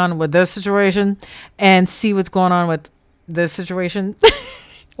what's going on with this situation and see what's going on with this situation.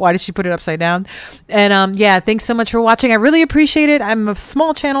 Why did she put it upside down? And yeah, thanks so much for watching. I really appreciate it. I'm a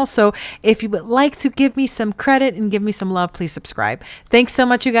small channel, so if you would like to give me some credit and give me some love, please subscribe. Thanks so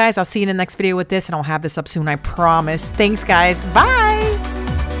much, you guys. I'll see you in the next video with this, and I'll have this up soon, I promise. Thanks, guys. Bye.